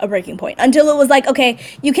it was a breaking point. Until it was like, okay,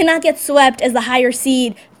 you cannot get swept as the higher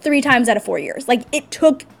seed 3 times out of 4 years. Like, it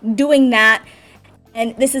took doing that,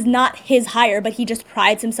 and this is not his hire, but he just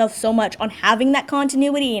prides himself so much on having that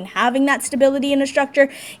continuity and having that stability in a structure,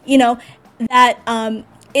 that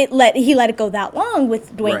he let it go that long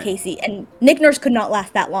with Dwayne Right. Casey, and Nick Nurse could not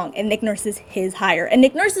last that long, and Nick Nurse is his hire. And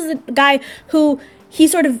Nick Nurse is a guy who he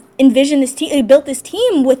sort of envisioned this team, he built this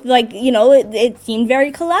team with, like, it seemed very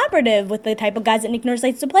collaborative with the type of guys that Nick Nurse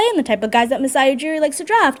likes to play and the type of guys that Masai Ujiri likes to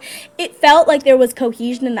draft. It felt like there was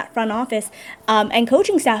cohesion in that front office and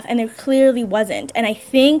coaching staff, and there clearly wasn't. And I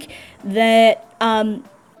think that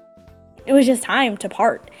it was just time to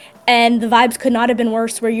part. And the vibes could not have been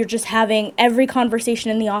worse, where you're just having every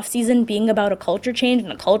conversation in the offseason being about a culture change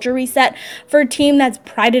and a culture reset for a team that's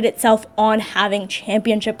prided itself on having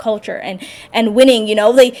championship culture and winning.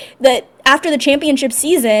 That after the championship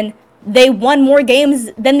season, they won more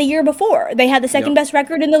games than the year before. They had the second best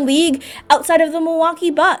record in the league outside of the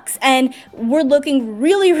Milwaukee Bucks, and were looking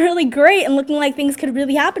really, really great and looking like things could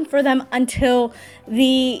really happen for them until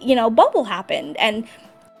the bubble happened. And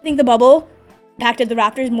I think the bubble impacted the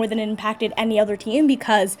Raptors more than it impacted any other team,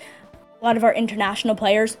 because a lot of our international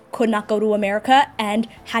players could not go to America and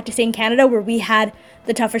had to stay in Canada, where we had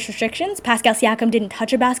the toughest restrictions. Pascal Siakam didn't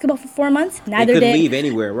touch a basketball for 4 months. Neither They couldn't did leave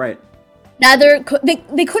anywhere, right?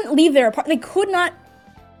 they couldn't leave their apartment. They could not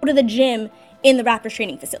go to the gym in the Raptors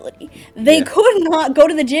training facility. They could not go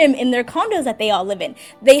to the gym in their condos that they all live in.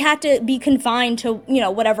 They had to be confined to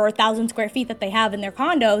whatever 1,000 square feet that they have in their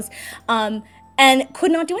condos. And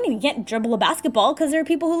could not do anything. You can't dribble a basketball because there are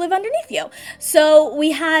people who live underneath you. So we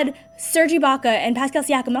had Serge Ibaka and Pascal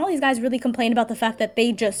Siakam and all these guys really complain about the fact that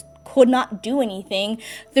they just could not do anything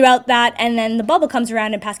throughout that. And then the bubble comes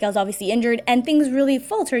around and Pascal's obviously injured, and things really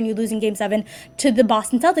falter, and you lose in Game 7 to the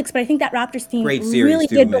Boston Celtics. But I think that Raptors team really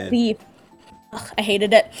did believe. I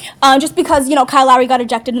hated it. Just because, Kyle Lowry got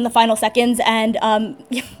ejected in the final seconds, and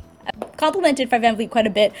complimented Fred VanVleet quite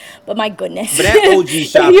a bit, but my goodness. But that OG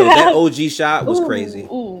shot, that OG shot was crazy.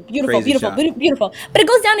 Beautiful. But it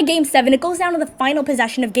goes down to Game 7. It goes down to the final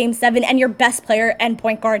possession of Game 7, and your best player and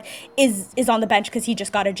point guard is on the bench because he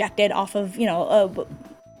just got ejected off of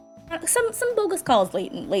some bogus calls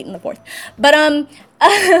late in the fourth. But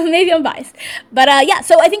maybe I'm biased. But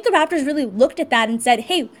so I think the Raptors really looked at that and said,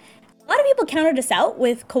 hey, a lot of people counted us out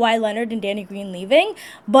with Kawhi Leonard and Danny Green leaving,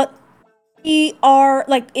 but we are,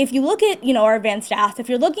 like, if you look at, our advanced stats, if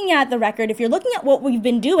you're looking at the record, if you're looking at what we've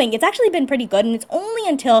been doing, it's actually been pretty good, and it's only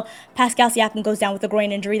until Pascal Siakam goes down with a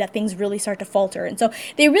groin injury that things really start to falter. And so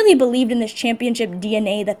they really believed in this championship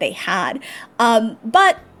DNA that they had.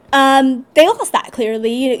 But they lost that,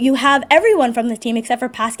 clearly. You have everyone from the team except for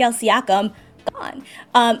Pascal Siakam gone.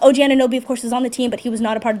 OG Anunoby, of course, was on the team, but he was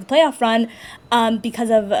not a part of the playoff run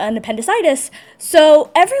because of an appendicitis.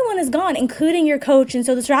 So everyone is gone, including your coach. And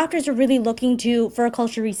so the Raptors are really looking for a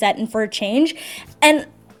culture reset and for a change. And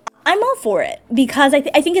I'm all for it, because I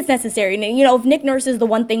think it's necessary. And, if Nick Nurse is the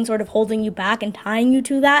one thing sort of holding you back and tying you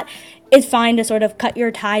to that, it's fine to sort of cut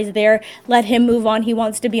your ties there, let him move on. He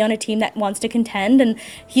wants to be on a team that wants to contend, and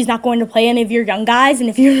he's not going to play any of your young guys. And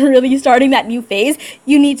if you're really starting that new phase,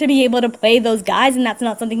 you need to be able to play those guys, and that's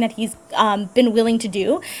not something that he's been willing to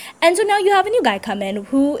do. And so now you have a new guy come in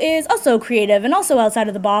who is also creative and also outside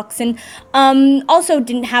of the box, and also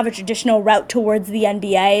didn't have a traditional route towards the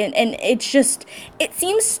NBA. And it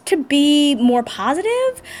seems to be more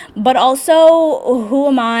positive, but also, who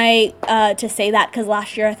am I to say that? Because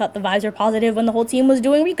last year I thought the vibes were positive when the whole team was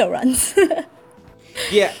doing Rico runs.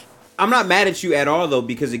 Yeah, I'm not mad at you at all, though,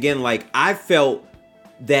 because again, like, I felt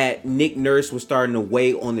that Nick Nurse was starting to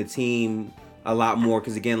weigh on the team a lot more,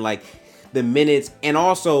 because again, like, the minutes and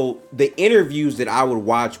also the interviews that I would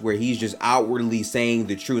watch where he's just outwardly saying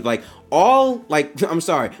the truth. I'm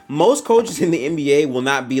sorry, most coaches in the NBA will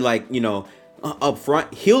not be like, up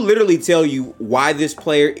front. He'll literally tell you why this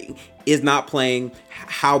player is not playing,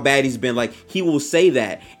 how bad he's been. Like, he will say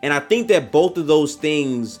that. And I think that both of those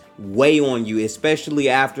things weigh on you, especially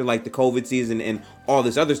after, like, the COVID season and all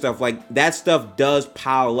this other stuff. Like, that stuff does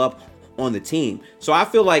pile up on the team. So I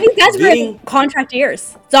feel like these guys were in contract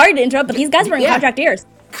years. Sorry to interrupt, but these guys were in contract years.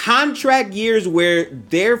 Contract years where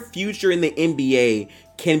their future in the NBA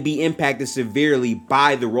can be impacted severely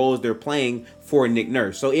by the roles they're playing for Nick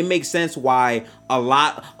Nurse. So it makes sense why a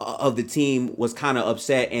lot of the team was kind of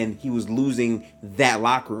upset and he was losing that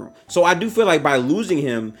locker room. So I do feel like by losing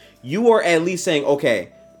him, you are at least saying,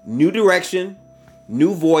 okay, new direction,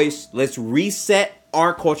 new voice, let's reset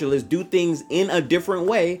our culture, let's do things in a different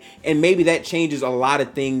way, and maybe that changes a lot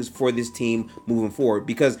of things for this team moving forward,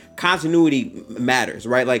 because continuity matters,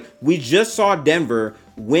 right? Like, we just saw Denver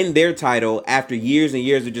win their title after years and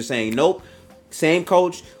years of just saying, nope, same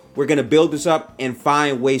coach, we're going to build this up and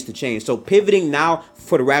find ways to change. So pivoting now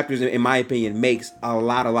for the Raptors, in my opinion, makes a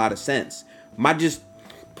lot of sense. My just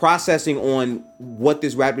processing on what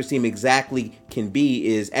this Raptors team exactly can be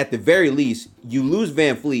is, at the very least, you lose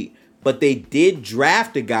Van Fleet, but they did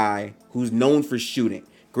draft a guy who's known for shooting.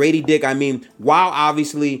 Grady Dick, I mean, while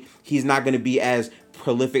obviously he's not going to be as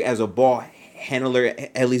prolific as a ball handler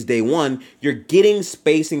at least day one, you're getting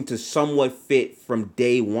spacing to somewhat fit from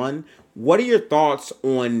day one. What are your thoughts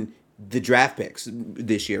on the draft picks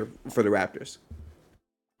this year for the Raptors?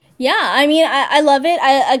 Yeah, I mean, I love it.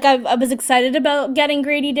 I was excited about getting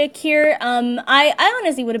Grady Dick here. I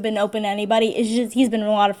honestly would have been open to anybody. It's just he's been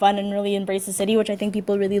a lot of fun and really embraced the city, which I think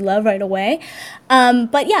people really love right away.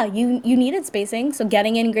 But yeah, you needed spacing, so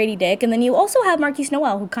getting in Grady Dick, and then you also have Marquise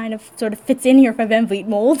Noel, who kind of sort of fits in here for Van Vliet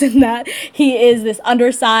mold in that he is this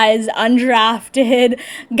undersized, undrafted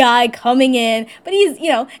guy coming in, but he's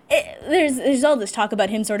there's all this talk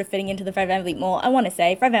about him sort of fitting into the Fred VanVleet mold. I want to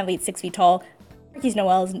say Fred VanVleet's 6 feet tall. Marquise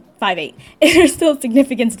Noel is 5'8". There's still a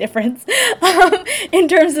significant difference in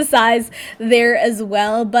terms of size there as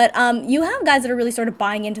well. But you have guys that are really sort of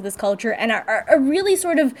buying into this culture and are really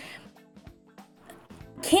sort of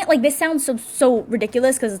can't, like, this sounds so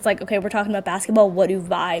ridiculous because it's like, okay, we're talking about basketball, what do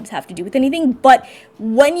vibes have to do with anything? But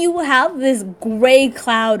when you have this gray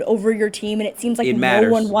cloud over your team and it seems like no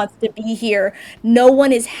one wants to be here, no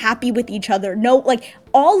one is happy with each other, no, like,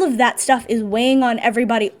 all of that stuff is weighing on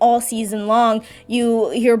everybody all season long. You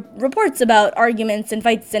hear reports about arguments and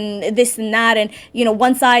fights and this and that, and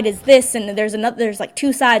one side is this and there's like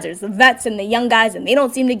two sides. There's the vets and the young guys, and they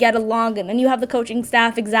don't seem to get along, and then you have the coaching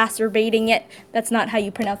staff exacerbating it. That's not how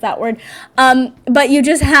you pronounce that word. But you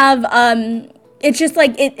just have it's just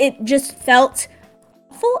like it just felt,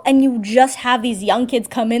 and you just have these young kids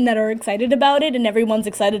come in that are excited about it and everyone's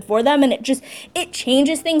excited for them, and it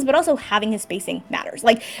changes things. But also having his spacing matters,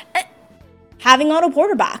 like having Otto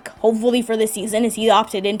Porter back hopefully for this season, as he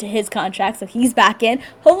opted into his contract, so he's back in.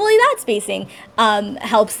 Hopefully that spacing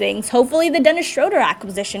helps things. Hopefully the Dennis Schroeder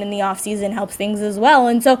acquisition in the offseason helps things as well.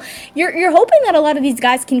 And so you're hoping that a lot of these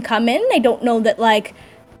guys can come in. I don't know that like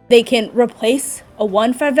they can replace a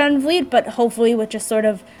one for Van Vliet, but hopefully with just sort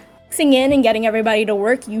of mixing in and getting everybody to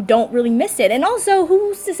work, you don't really miss it. And also,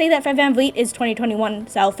 who's to say that Fred VanVleet is 2021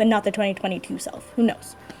 self and not the 2022 self? Who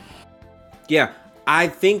knows? Yeah, I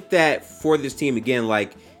think that for this team, again,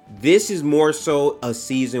 like, this is more so a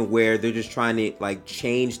season where they're just trying to, like,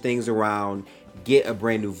 change things around, get a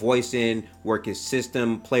brand new voice in, work his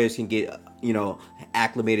system, players can get,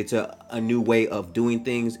 acclimated to a new way of doing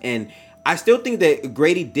things. And I still think that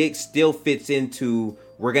Grady Dick still fits into,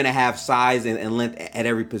 we're going to have size and length at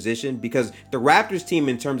every position, because the Raptors team,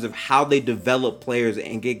 in terms of how they develop players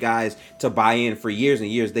and get guys to buy in for years and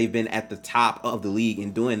years, they've been at the top of the league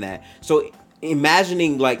in doing that. So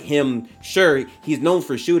imagining like him, sure, he's known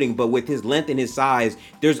for shooting, but with his length and his size,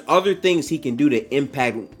 there's other things he can do to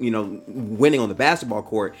impact, winning on the basketball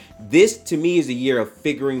court. This, to me, is a year of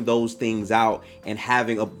figuring those things out and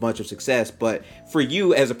having a bunch of success. But for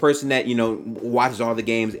you, as a person that, watches all the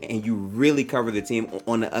games and you really cover the team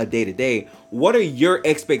on a day-to-day, what are your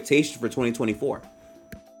expectations for 2024?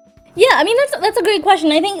 Yeah, I mean, that's a great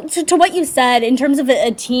question. I think to what you said, in terms of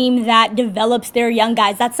a team that develops their young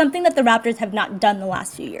guys, that's something that the Raptors have not done the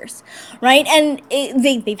last few years, right? And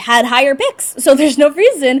they've had higher picks, so there's no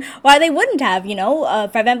reason why they wouldn't have,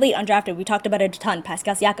 Fred VanVleet undrafted, we talked about it a ton,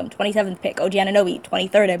 Pascal Siakam, 27th pick, OG Anunoby,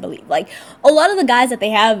 23rd, I believe. Like, a lot of the guys that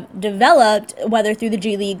they have developed, whether through the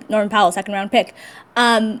G League, Norman Powell, second round pick,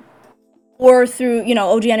 or through,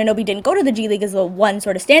 OG Anunoby didn't go to the G League as the one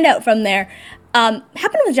sort of standout from there,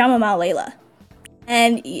 happened with Jamal Layla.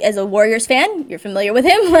 And as a Warriors fan, you're familiar with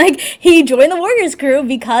him. Like, he joined the Warriors crew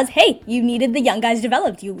because, hey, you needed the young guys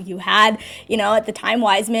developed. You had, at the time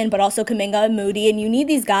Wiseman, but also Kuminga and Moody, and you need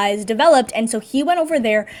these guys developed. And so he went over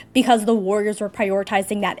there because the Warriors were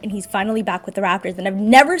prioritizing that, and he's finally back with the Raptors. And I've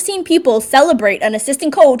never seen people celebrate an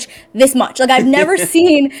assistant coach this much. Like, I've never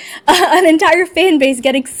seen an entire fan base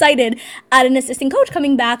get excited at an assistant coach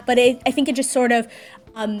coming back, but I think it just sort of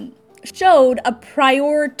showed a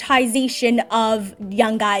prioritization of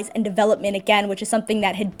young guys and development again, which is something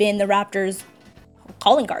that had been the Raptors'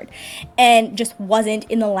 calling card, and just wasn't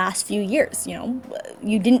in the last few years.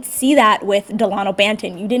 You didn't see that with Delano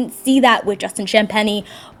Banton. You didn't see that with Justin Champagnie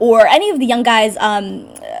or any of the young guys,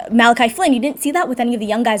 Malachi Flynn. You didn't see that with any of the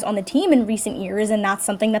young guys on the team in recent years, and that's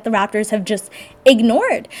something that the Raptors have just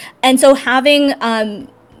ignored. And so having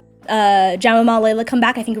Jamal Layla come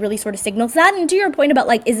back, I think really sort of signals that. And to your point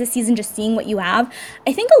about is this season just seeing what you have?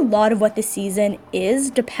 I think a lot of what this season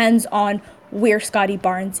depends on where Scottie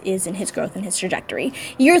Barnes is in his growth and his trajectory.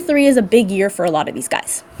 Year 3 is a big year for a lot of these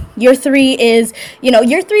guys. Year 3 is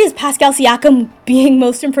Pascal Siakam being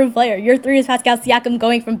most improved player. Year 3 is Pascal Siakam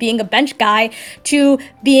going from being a bench guy to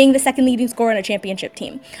being the second leading scorer on a championship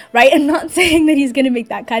team, right? I'm not saying that he's going to make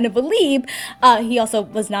that kind of a leap. He also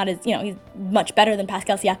was not as, he's much better than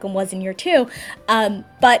Pascal Siakam was in year 2.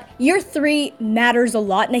 But year 3 matters a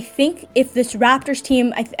lot. And I think if this Raptors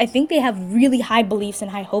team, I think they have really high beliefs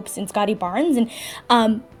and high hopes in Scottie Barnes. And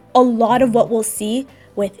a lot of what we'll see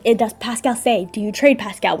with it, does Pascal say, do you trade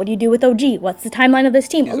Pascal? What do you do with OG? What's the timeline of this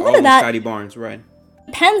team? It's a lot of that Scottie Barnes, right?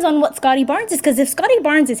 Depends on what Scottie Barnes is, because if Scottie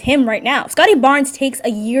Barnes is him right now, Scottie Barnes takes a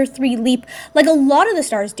year 3 leap like a lot of the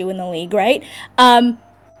stars do in the league, right?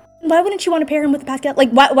 Why wouldn't you want to pair him with Pascal?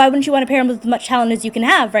 Why wouldn't you want to pair him with as much talent as you can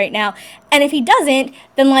have right now? And if he doesn't,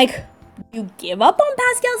 then do you give up on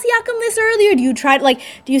Pascal Siakam this early, or do you try to,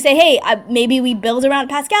 do you say, hey, maybe we build around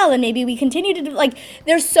Pascal and maybe we continue to do,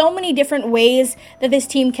 there's so many different ways that this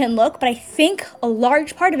team can look, but I think a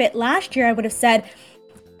large part of it last year, I would have said,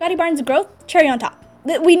 Scottie Barnes' growth, cherry on top.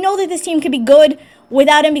 We know that this team could be good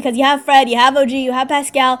without him because you have Fred, you have OG, you have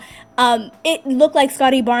Pascal. It looked like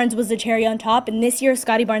Scottie Barnes was the cherry on top, and this year,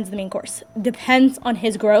 Scottie Barnes is the main course. Depends on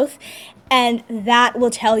his growth, and that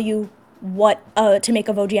will tell you what to make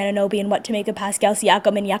of OG Anunoby and what to make of Pascal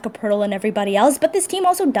Siakam and Jakob Poeltl and everybody else. But this team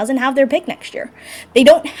also doesn't have their pick next year. They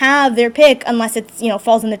don't have their pick unless it's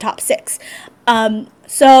falls in the top 6.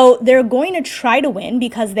 So they're going to try to win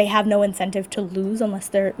because they have no incentive to lose unless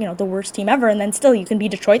they're the worst team ever. And then still you can be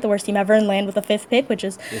Detroit, the worst team ever, and land with a 5th pick, which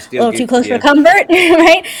is a little too close for comfort,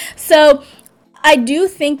 right? So I do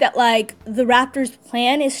think that the Raptors'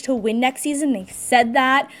 plan is to win next season. They've said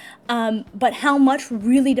that. But how much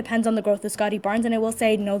really depends on the growth of Scottie Barnes. And I will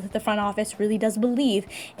say, know that the front office really does believe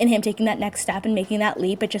in him taking that next step and making that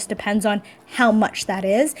leap. It just depends on how much that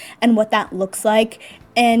is and what that looks like,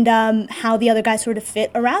 and how the other guys sort of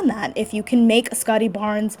fit around that. If you can make a Scottie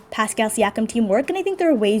Barnes, Pascal Siakam team work, and I think there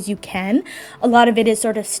are ways you can. A lot of it is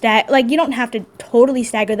sort of you don't have to totally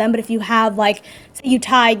stagger them, but if you have say you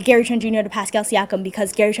tie Gary Trent Jr. to Pascal Siakam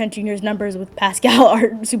because Gary Trent Jr.'s numbers with Pascal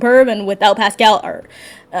are superb and without Pascal are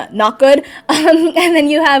not good. And then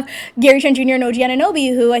you have Gary Trent Jr. and OG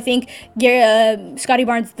Anunoby, who I think Scottie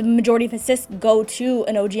Barnes, the majority of assists go to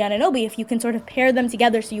an OG Anunoby. If you can sort of pair them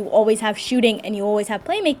together so you always have shooting and you always have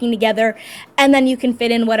playmaking together, and then you can fit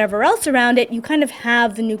in whatever else around it, you kind of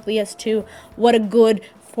have the nucleus to what a good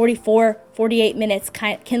 44, 48 minutes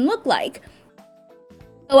can look like.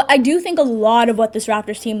 So I do think a lot of what this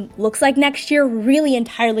Raptors team looks like next year really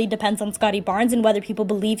entirely depends on Scottie Barnes and whether people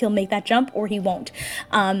believe he'll make that jump or he won't.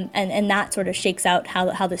 And that sort of shakes out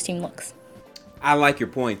how this team looks. I like your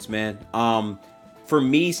points, man. For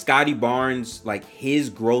me, Scottie Barnes, his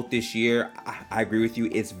growth this year, I agree with you.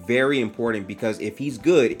 It's very important because if he's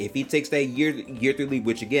good, if he takes that year 3 lead,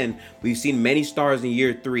 which again, we've seen many stars in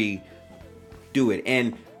year 3 do it.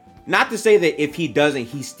 And not to say that if he doesn't,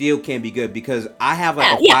 he still can be good, because I have a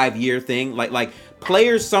 5-year thing. Like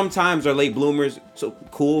players sometimes are late bloomers, so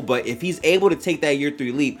cool. But if he's able to take that year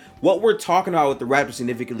 3 leap, what we're talking about with the Raptors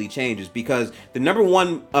significantly changes, because the number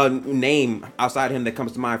one name outside him that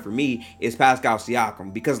comes to mind for me is Pascal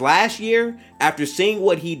Siakam. Because last year, after seeing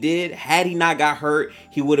what he did, had he not got hurt,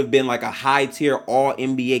 he would have been a high tier all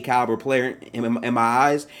NBA caliber player in my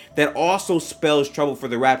eyes. That also spells trouble for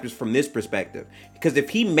the Raptors from this perspective. Because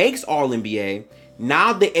if he makes all NBA,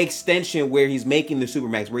 now the extension where he's making the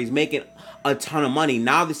Supermax, where he's making a ton of money,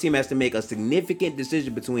 now the team has to make a significant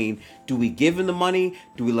decision between, do we give him the money?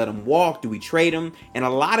 Do we let him walk? Do we trade him? And a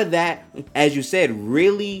lot of that, as you said,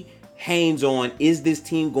 really hangs on, is this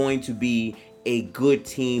team going to be a good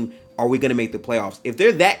team? Are we going to make the playoffs? If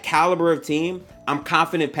they're that caliber of team, I'm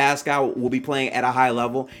confident Pascal will be playing at a high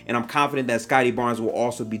level, and I'm confident that Scottie Barnes will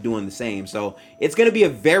also be doing the same. So it's going to be a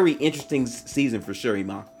very interesting season for sure,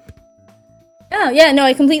 Iman. Oh, yeah, no,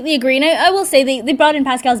 I completely agree. And I will say they brought in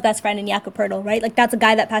Pascal's best friend in Jakob Poeltl, right? That's a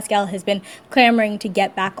guy that Pascal has been clamoring to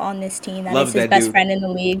get back on this team. That is his best friend in the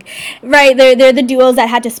league. Right, they're the duos that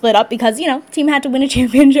had to split up because, team had to win a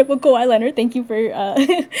championship with Kawhi Leonard. Thank you for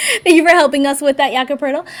thank you for helping us with that, Jakob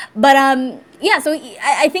Poeltl. But yeah, so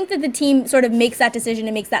I think that the team sort of makes that decision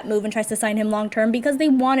and makes that move and tries to sign him long term because they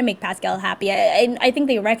want to make Pascal happy. I think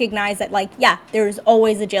they recognize that, like, yeah, there's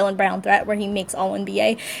always a Jaylen Brown threat where he makes All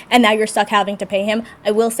NBA, and now you're stuck having to pay him.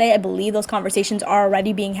 I will say, I believe those conversations are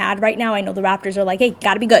already being had right now. I know the Raptors are like, hey,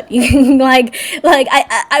 gotta be good.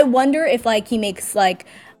 I wonder if like he makes like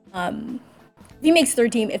if he makes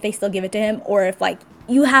third team, if they still give it to him, or if like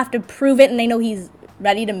you have to prove it. And I know he's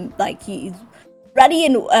ready to he's ready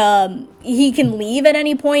and he can leave at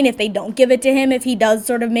any point if they don't give it to him, if he does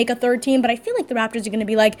sort of make a third team. But I feel like the Raptors are going to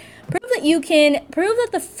be like, prove that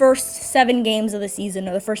the first 7 games of the season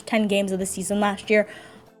or the first 10 games of the season last year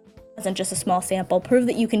wasn't just a small sample. Prove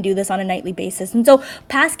that you can do this on a nightly basis. And so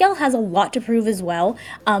Pascal has a lot to prove as well,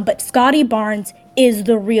 but Scottie Barnes is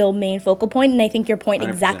the real main focal point, and I think your point 100%.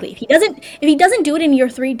 Exactly. If he doesn't do it in year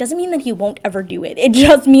 3, doesn't mean that he won't ever do it. It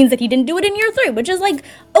just means that he didn't do it in year 3, which is like,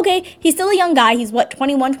 okay, he's still a young guy. He's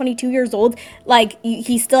 21, 22 years old. Like,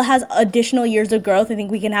 he still has additional years of growth. I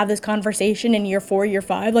think we can have this conversation in year 4, year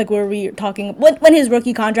 5, like where we're talking when his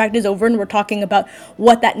rookie contract is over and we're talking about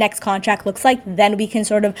what that next contract looks like, then we can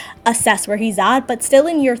sort of assess where he's at. But still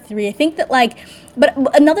in year 3, I think that but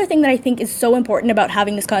another thing that I think is so important about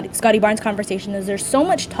having this Scottie Barnes conversation is there's so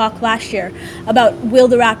much talk last year about will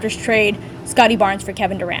the Raptors trade Scottie Barnes for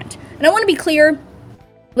Kevin Durant. And I want to be clear,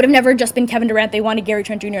 would have never just been Kevin Durant. They wanted Gary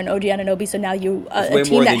Trent Jr. and OG Anunoby, so now you a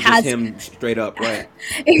team that has him straight up, right?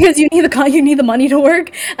 Because you need the money to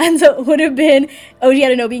work, and so it would have been OG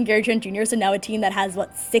Anunoby and Gary Trent Jr. So now a team that has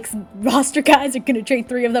 6 roster guys are going to trade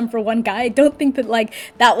 3 of them for 1 guy. I don't think that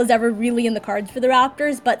that was ever really in the cards for the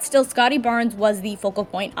Raptors, but still Scottie Barnes was the focal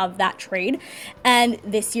point of that trade. And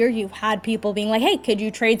this year you've had people being like, hey, could you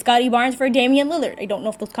trade Scottie Barnes for Damian Lillard? I don't know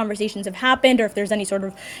if those conversations have happened or if there's any sort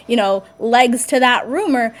of legs to that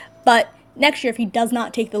rumor. But next year, if he does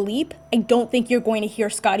not take the leap, I don't think you're going to hear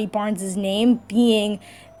Scottie Barnes' name being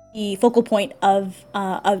the focal point of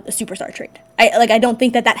a superstar trade. I don't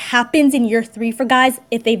think that happens in year 3 for guys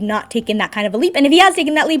if they've not taken that kind of a leap. And if he has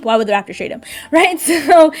taken that leap, why would the Raptors trade him, right?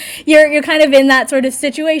 So you're kind of in that sort of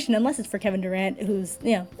situation, unless it's for Kevin Durant, who's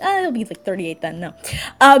he'll be 38 then. No,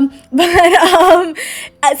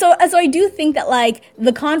 so I do think that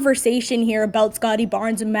the conversation here about Scottie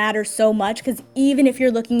Barnes matters so much, because even if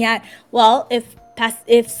you're looking at, well, if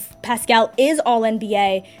Pascal is All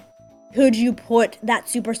NBA, could you put that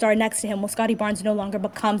superstar next to him? Well, Scottie Barnes no longer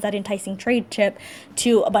becomes that enticing trade chip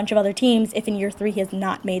to a bunch of other teams if in year 3 he has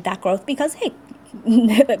not made that growth, because, hey,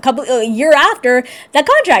 a year after that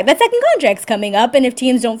second contract's coming up, and if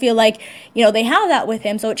teams don't feel like, they have that with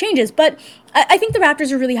him, so it changes. But I think the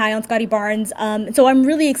Raptors are really high on Scottie Barnes, so I'm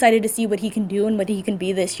really excited to see what he can do and what he can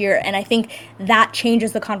be this year, and I think that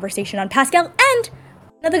changes the conversation on Pascal. And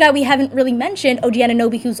another guy we haven't really mentioned, OG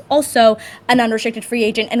Anunoby, who's also an unrestricted free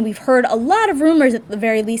agent, and we've heard a lot of rumors at the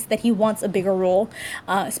very least that he wants a bigger role,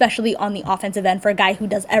 especially on the offensive end, for a guy who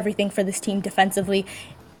does everything for this team defensively.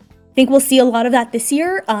 I think we'll see a lot of that this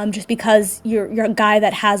year, just because you're a guy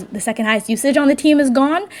that has the second highest usage on the team is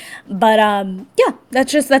gone. But yeah,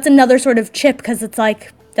 that's another sort of chip, because it's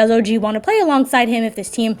like, does OG want to play alongside him if this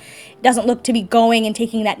team doesn't look to be going and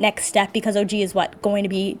taking that next step? Because OG is going to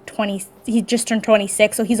be 20, he just turned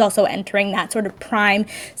 26, so he's also entering that sort of prime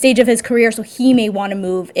stage of his career, so he may want to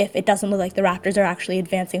move if it doesn't look like the Raptors are actually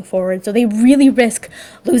advancing forward. So they really risk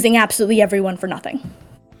losing absolutely everyone for nothing.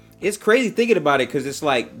 It's crazy thinking about it, because it's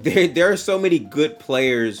like there are so many good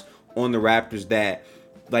players on the Raptors that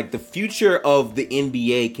the future of the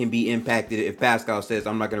NBA can be impacted if Pascal says,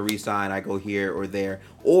 I'm not going to re-sign, I go here or there.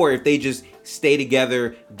 Or if they just stay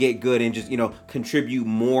together, get good, and just, contribute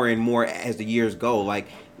more and more as the years go.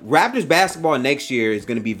 Raptors basketball next year is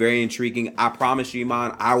going to be very intriguing. I promise you,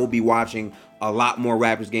 Iman, I will be watching a lot more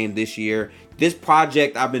Raptors games this year. This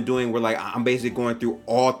project I've been doing where I'm basically going through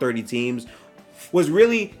all 30 teams was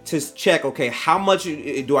really to check, okay, how much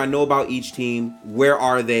do I know about each team? Where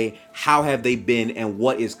are they? How have they been? And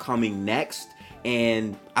what is coming next?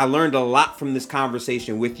 And I learned a lot from this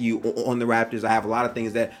conversation with you on the Raptors. I have a lot of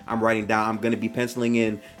things that I'm writing down. I'm going to be penciling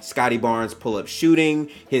in Scottie Barnes' pull-up shooting,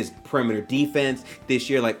 his perimeter defense this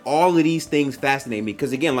year. All of these things fascinate me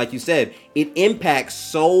because, again, like you said, it impacts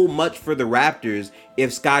so much for the Raptors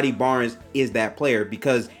if Scottie Barnes is that player.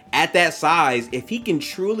 Because at that size, if he can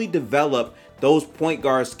truly develop those point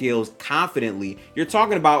guard skills confidently, you're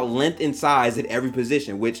talking about length and size at every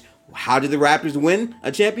position, which, how did the Raptors win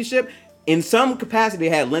a championship? In some capacity,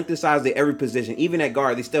 they had length and size at every position. Even at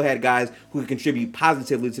guard, they still had guys who could contribute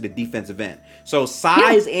positively to the defensive end. So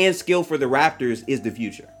size and skill for the Raptors is the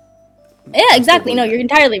future. Yeah, exactly. No, you're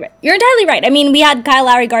entirely right. I mean, we had Kyle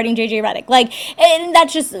Lowry guarding JJ Redick. And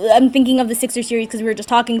that's just, I'm thinking of the Sixers series because we were just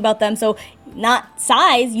talking about them. So not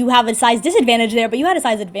size. You have a size disadvantage there, but you had a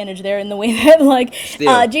size advantage there in the way that like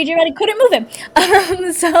JJ Redick couldn't move him.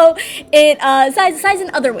 So it size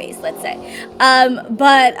in other ways, let's say.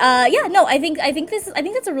 Yeah, no, I think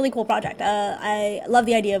that's a really cool project. I love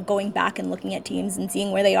the idea of going back and looking at teams and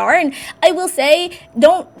seeing where they are. And I will say,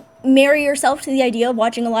 don't marry yourself to the idea of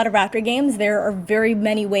watching a lot of Raptor games. There are very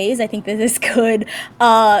many ways I think that this could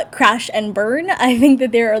crash and burn. I think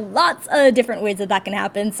that there are lots of different ways that can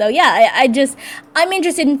happen. So yeah, I'm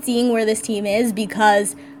interested in seeing where this team is,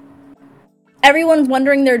 because everyone's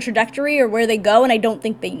wondering their trajectory or where they go, and I don't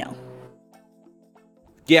think they know.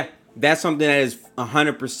 Yeah, that's something that is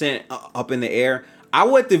 100% up in the air. I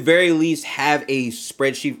would at the very least have a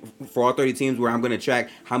spreadsheet for all 30 teams where I'm going to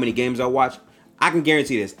track how many games I watch. I can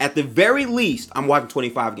guarantee this. At the very least, I'm watching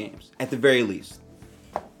 25 games. At the very least.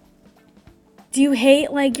 Do you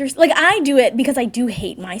hate, like, I do it because I do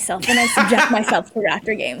hate myself and I subject myself to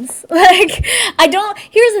Raptor games. Like, I don't,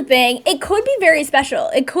 here's the thing, it could be very special.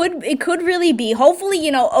 It could really be. Hopefully,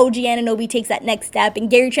 OG Anunoby takes that next step, and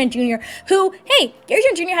Gary Trent Jr., who, hey, Gary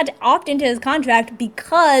Trent Jr. had to opt into his contract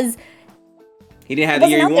because he didn't have the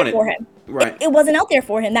year he wanted. For him. Right. It wasn't out there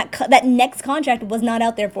for him. That next contract was not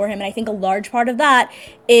out there for him. And I think a large part of that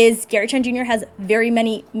is Gary Trent Jr. has very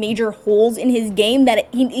many major holes in his game that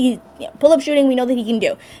he pull-up shooting, we know that he can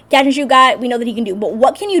do. Catch and shoot guy, we know that he can do. But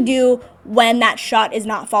what can you do when that shot is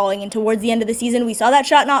not falling? And towards the end of the season, we saw that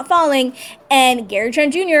shot not falling, and Gary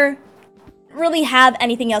Trent Jr. really have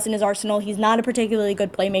anything else in his arsenal. He's not a particularly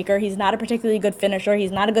good playmaker. He's not a particularly good finisher.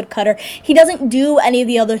 He's not a good cutter. He doesn't do any of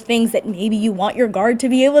the other things that maybe you want your guard to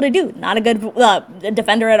be able to do. Not a good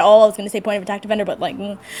defender at all. I was going to say point of attack defender, but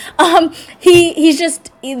he's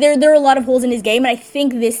just, there are a lot of holes in his game. And I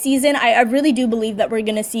think this season, I really do believe that we're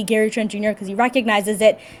going to see Gary Trent Jr., because he recognizes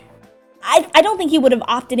it. I don't think he would have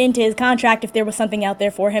opted into his contract if there was something out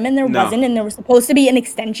there for him, and there wasn't, and there was supposed to be an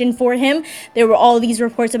extension for him. There were all these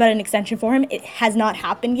reports about an extension for him. It has not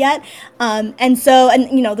happened yet.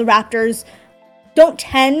 The Raptors don't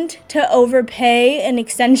tend to overpay in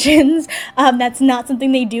extensions. That's not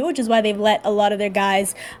something they do, which is why they've let a lot of their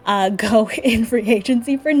guys go in free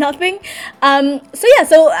agency for nothing. So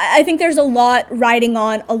I think there's a lot riding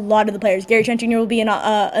on a lot of the players. Gary Trent Jr. will be an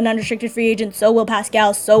unrestricted free agent, so will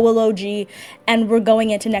Pascal, so will OG, and we're going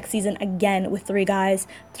into next season again with three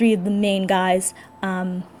of the main guys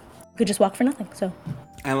who just walk for nothing. So,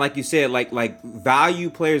 and like you said, like value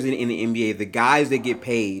players in the NBA, the guys that get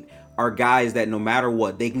paid are guys that no matter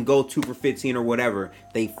what, they can go 2 for 15 or whatever.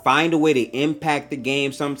 They find a way to impact the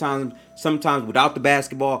game, sometimes without the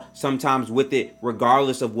basketball, sometimes with it,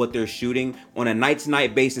 regardless of what they're shooting. On a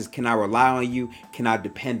night-to-night basis, can I rely on you? Can I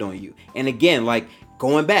depend on you? And again, like,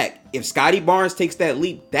 going back, if Scotty Barnes takes that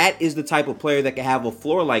leap, that is the type of player that can have a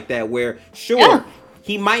floor like that where, sure,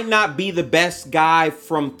 he might not be the best guy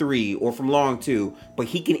from 3 or from long 2, but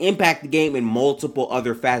he can impact the game in multiple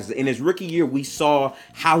other facets. In his rookie year, we saw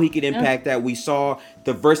how he could impact that. We saw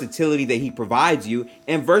the versatility that he provides you.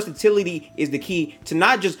 And versatility is the key to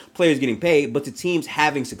not just players getting paid, but to teams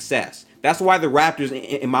having success. That's why the Raptors,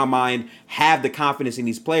 in my mind, have the confidence in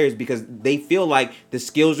these players, because they feel like the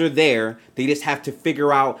skills are there. They just have to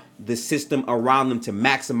figure out the system around them to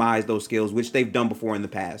maximize those skills, which they've done before in the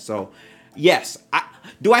past. So, yes,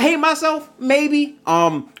 do I hate myself? Maybe.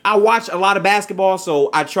 I watch a lot of basketball, so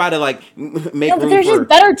I try to make room for. They're just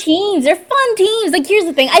better teams. They're fun teams. Like, here's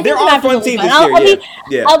the thing. I think there are fun teams this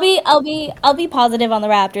year. I'll be positive on the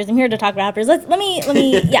Raptors. I'm here to talk Raptors. Let me.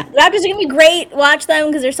 Yeah, the Raptors are gonna be great. Watch them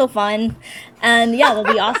because they're so fun, and yeah, they'll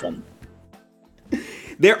be awesome.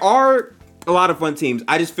 There are a lot of fun teams.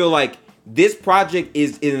 I just feel like this project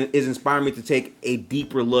is inspiring me to take a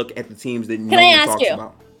deeper look at the teams that no one talks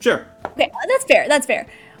about. Sure. Okay, that's fair.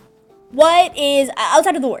 What is,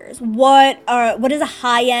 outside of the Warriors, what is a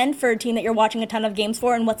high end for a team that you're watching a ton of games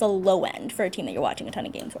for, and what's a low end for a team that you're watching a ton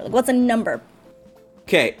of games for? Like, what's a number?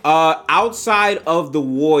 Okay, outside of the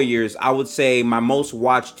Warriors, I would say my most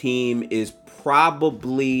watched team is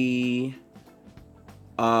probably,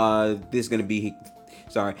 this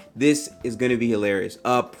is going to be hilarious.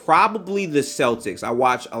 Probably the Celtics. I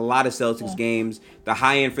watch a lot of Celtics games. The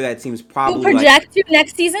high end for that team is probably. You project to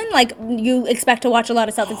next season? Like, you expect to watch a lot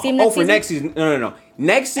of Celtics team next season? Next season? No.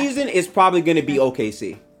 Next season is probably going to be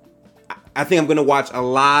OKC. I think I'm going to watch a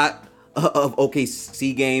lot of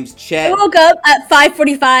OKC games. Chet. I woke up at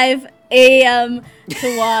 5:45 a.m.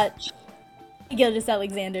 to watch Shai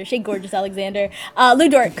Gilgeous-Alexander. Lou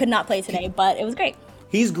Dort could not play today, but it was great.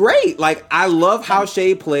 He's great. Like, I love how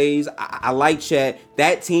Shai plays. I like Chet.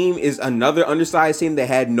 That team is another undersized team that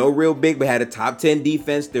had no real big, but had a top 10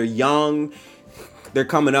 defense. They're young. they're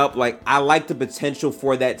coming up. Like, I like the potential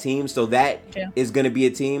for that team, so that is going to be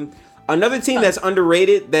a team. Another team that's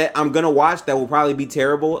underrated that I'm going to watch that will probably be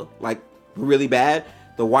terrible, like really bad,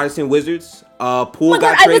 the Washington Wizards. Poole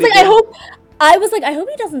got traded. I was like, I hope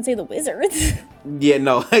he doesn't say the Wizards. Yeah,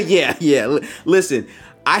 no. yeah. Listen,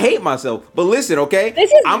 I hate myself, but listen, okay?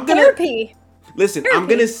 This is therapy. Listen, I'm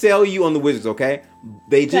going to sell you on the Wizards, okay?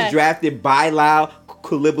 They just drafted Bilal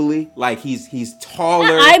Coulibaly. Like, he's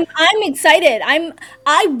taller. I'm excited.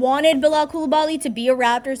 I wanted Bilal Coulibaly to be a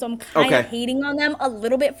Raptor, so I'm kind of hating on them a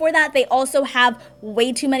little bit for that. They also have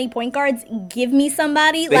way too many point guards. Give me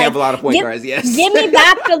somebody. They have a lot of point guards, yes. Give me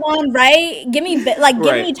back DeLon Wright. Give me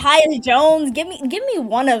me Tyus Jones. Give me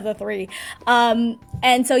one of the three. And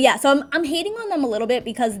so I'm hating on them a little bit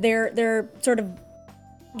because they're sort of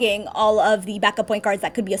all of the backup point guards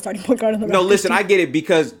that could be a starting point guard on the Raptors. No, listen, I get it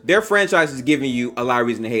because their franchise is giving you a lot of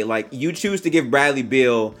reason to hate. Like, you choose to give Bradley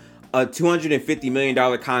Beal a $250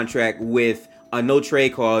 million contract with a no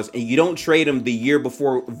trade clause, and you don't trade him the year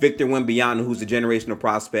before Victor Wembanyama, who's a generational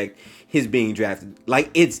prospect, is being drafted. Like,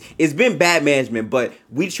 it's been bad management, but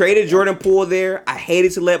we traded Jordan Poole there. I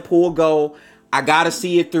hated to let Poole go. I gotta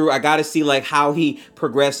see it through. I gotta see like how he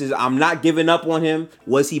progresses. I'm not giving up on him.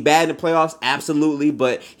 Was he bad in the playoffs? Absolutely,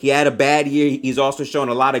 but he had a bad year. He's also shown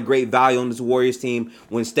a lot of great value on this Warriors team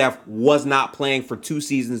when Steph was not playing for 2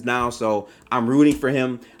 seasons now. So I'm rooting for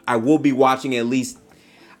him. I will be watching at least,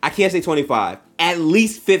 I can't say 25, at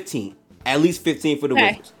least 15. At least 15 for the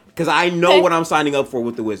Wizards. Because I know what I'm signing up for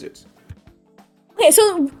with the Wizards. Okay,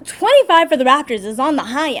 so 25 for the Raptors is on the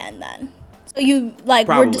high end then. So you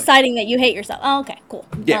we're deciding that you hate yourself. Oh, okay, cool.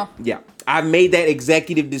 Yeah. I made that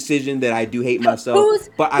executive decision that I do hate myself. Who's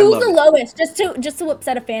the lowest? Just to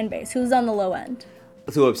upset a fan base. Who's on the low end?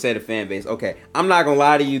 To upset a fan base. Okay, I'm not gonna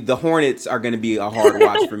lie to you. The Hornets are gonna be a hard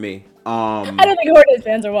watch for me. I don't think Hornets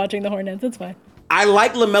fans are watching the Hornets. That's fine. I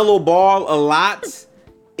like LaMelo Ball a lot.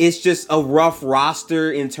 It's just a rough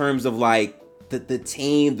roster in terms of like the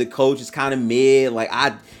team. The coach is kind of mid. Like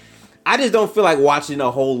I just don't feel like watching a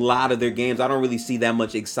whole lot of their games. I don't really see that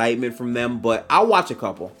much excitement from them, but I'll watch a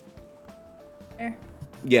couple. Fair.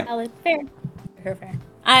 Yeah. Fair.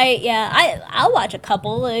 I'll watch a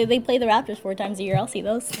couple. They play the Raptors 4 times a year. I'll see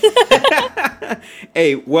those.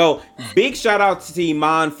 Hey, well, big shout out to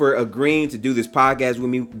Iman for agreeing to do this podcast with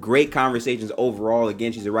me. Great conversations overall.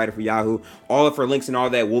 Again, she's a writer for Yahoo. All of her links and all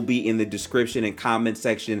that will be in the description and comment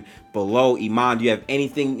section below. Iman, do you have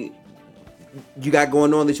anything you got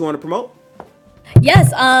going on that you want to promote?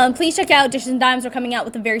 Yes, please check out Dishes and Dimes. We're coming out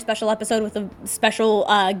with a very special episode with a special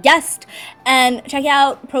guest, and check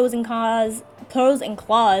out Pros and Claws,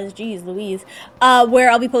 geez Louise,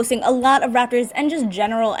 where I'll be posting a lot of Raptors and just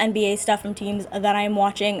general NBA stuff from teams that I'm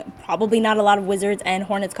watching. Probably not a lot of Wizards and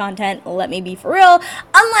Hornets content, let me be for real,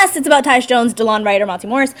 unless it's about Tyus Jones, DeLon Wright, or Monty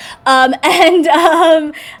Morris.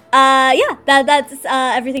 That's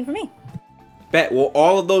everything for me. Bet. Well,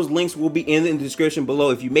 all of those links will be in the description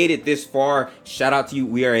below. If you made it this far, shout out to you.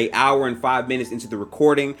 We are an hour and 5 minutes into the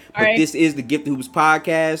recording. But this is the Gifted Hoops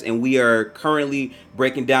podcast, and we are currently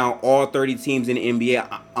breaking down all 30 teams in the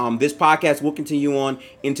NBA. This podcast will continue on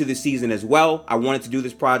into the season as well. I wanted to do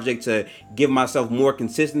this project to give myself more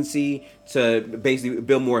consistency, to basically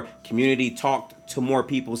build more community, talk to more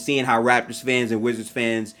people, seeing how Raptors fans and Wizards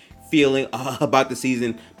fans feeling about the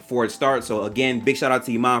season before it starts. So again, big shout out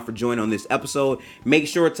to Iman for joining on this episode. Make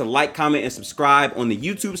sure to like, comment, and subscribe on the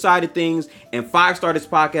YouTube side of things, and 5-star this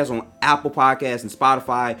podcast on Apple Podcasts and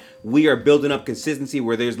Spotify. We are building up consistency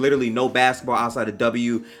where there's literally no basketball outside of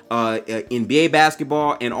NBA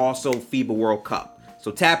basketball and also FIBA World Cup.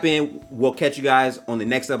 So tap in. We'll catch you guys on the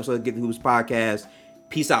next episode of Get the Hoops podcast.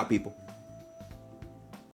 Peace out, people.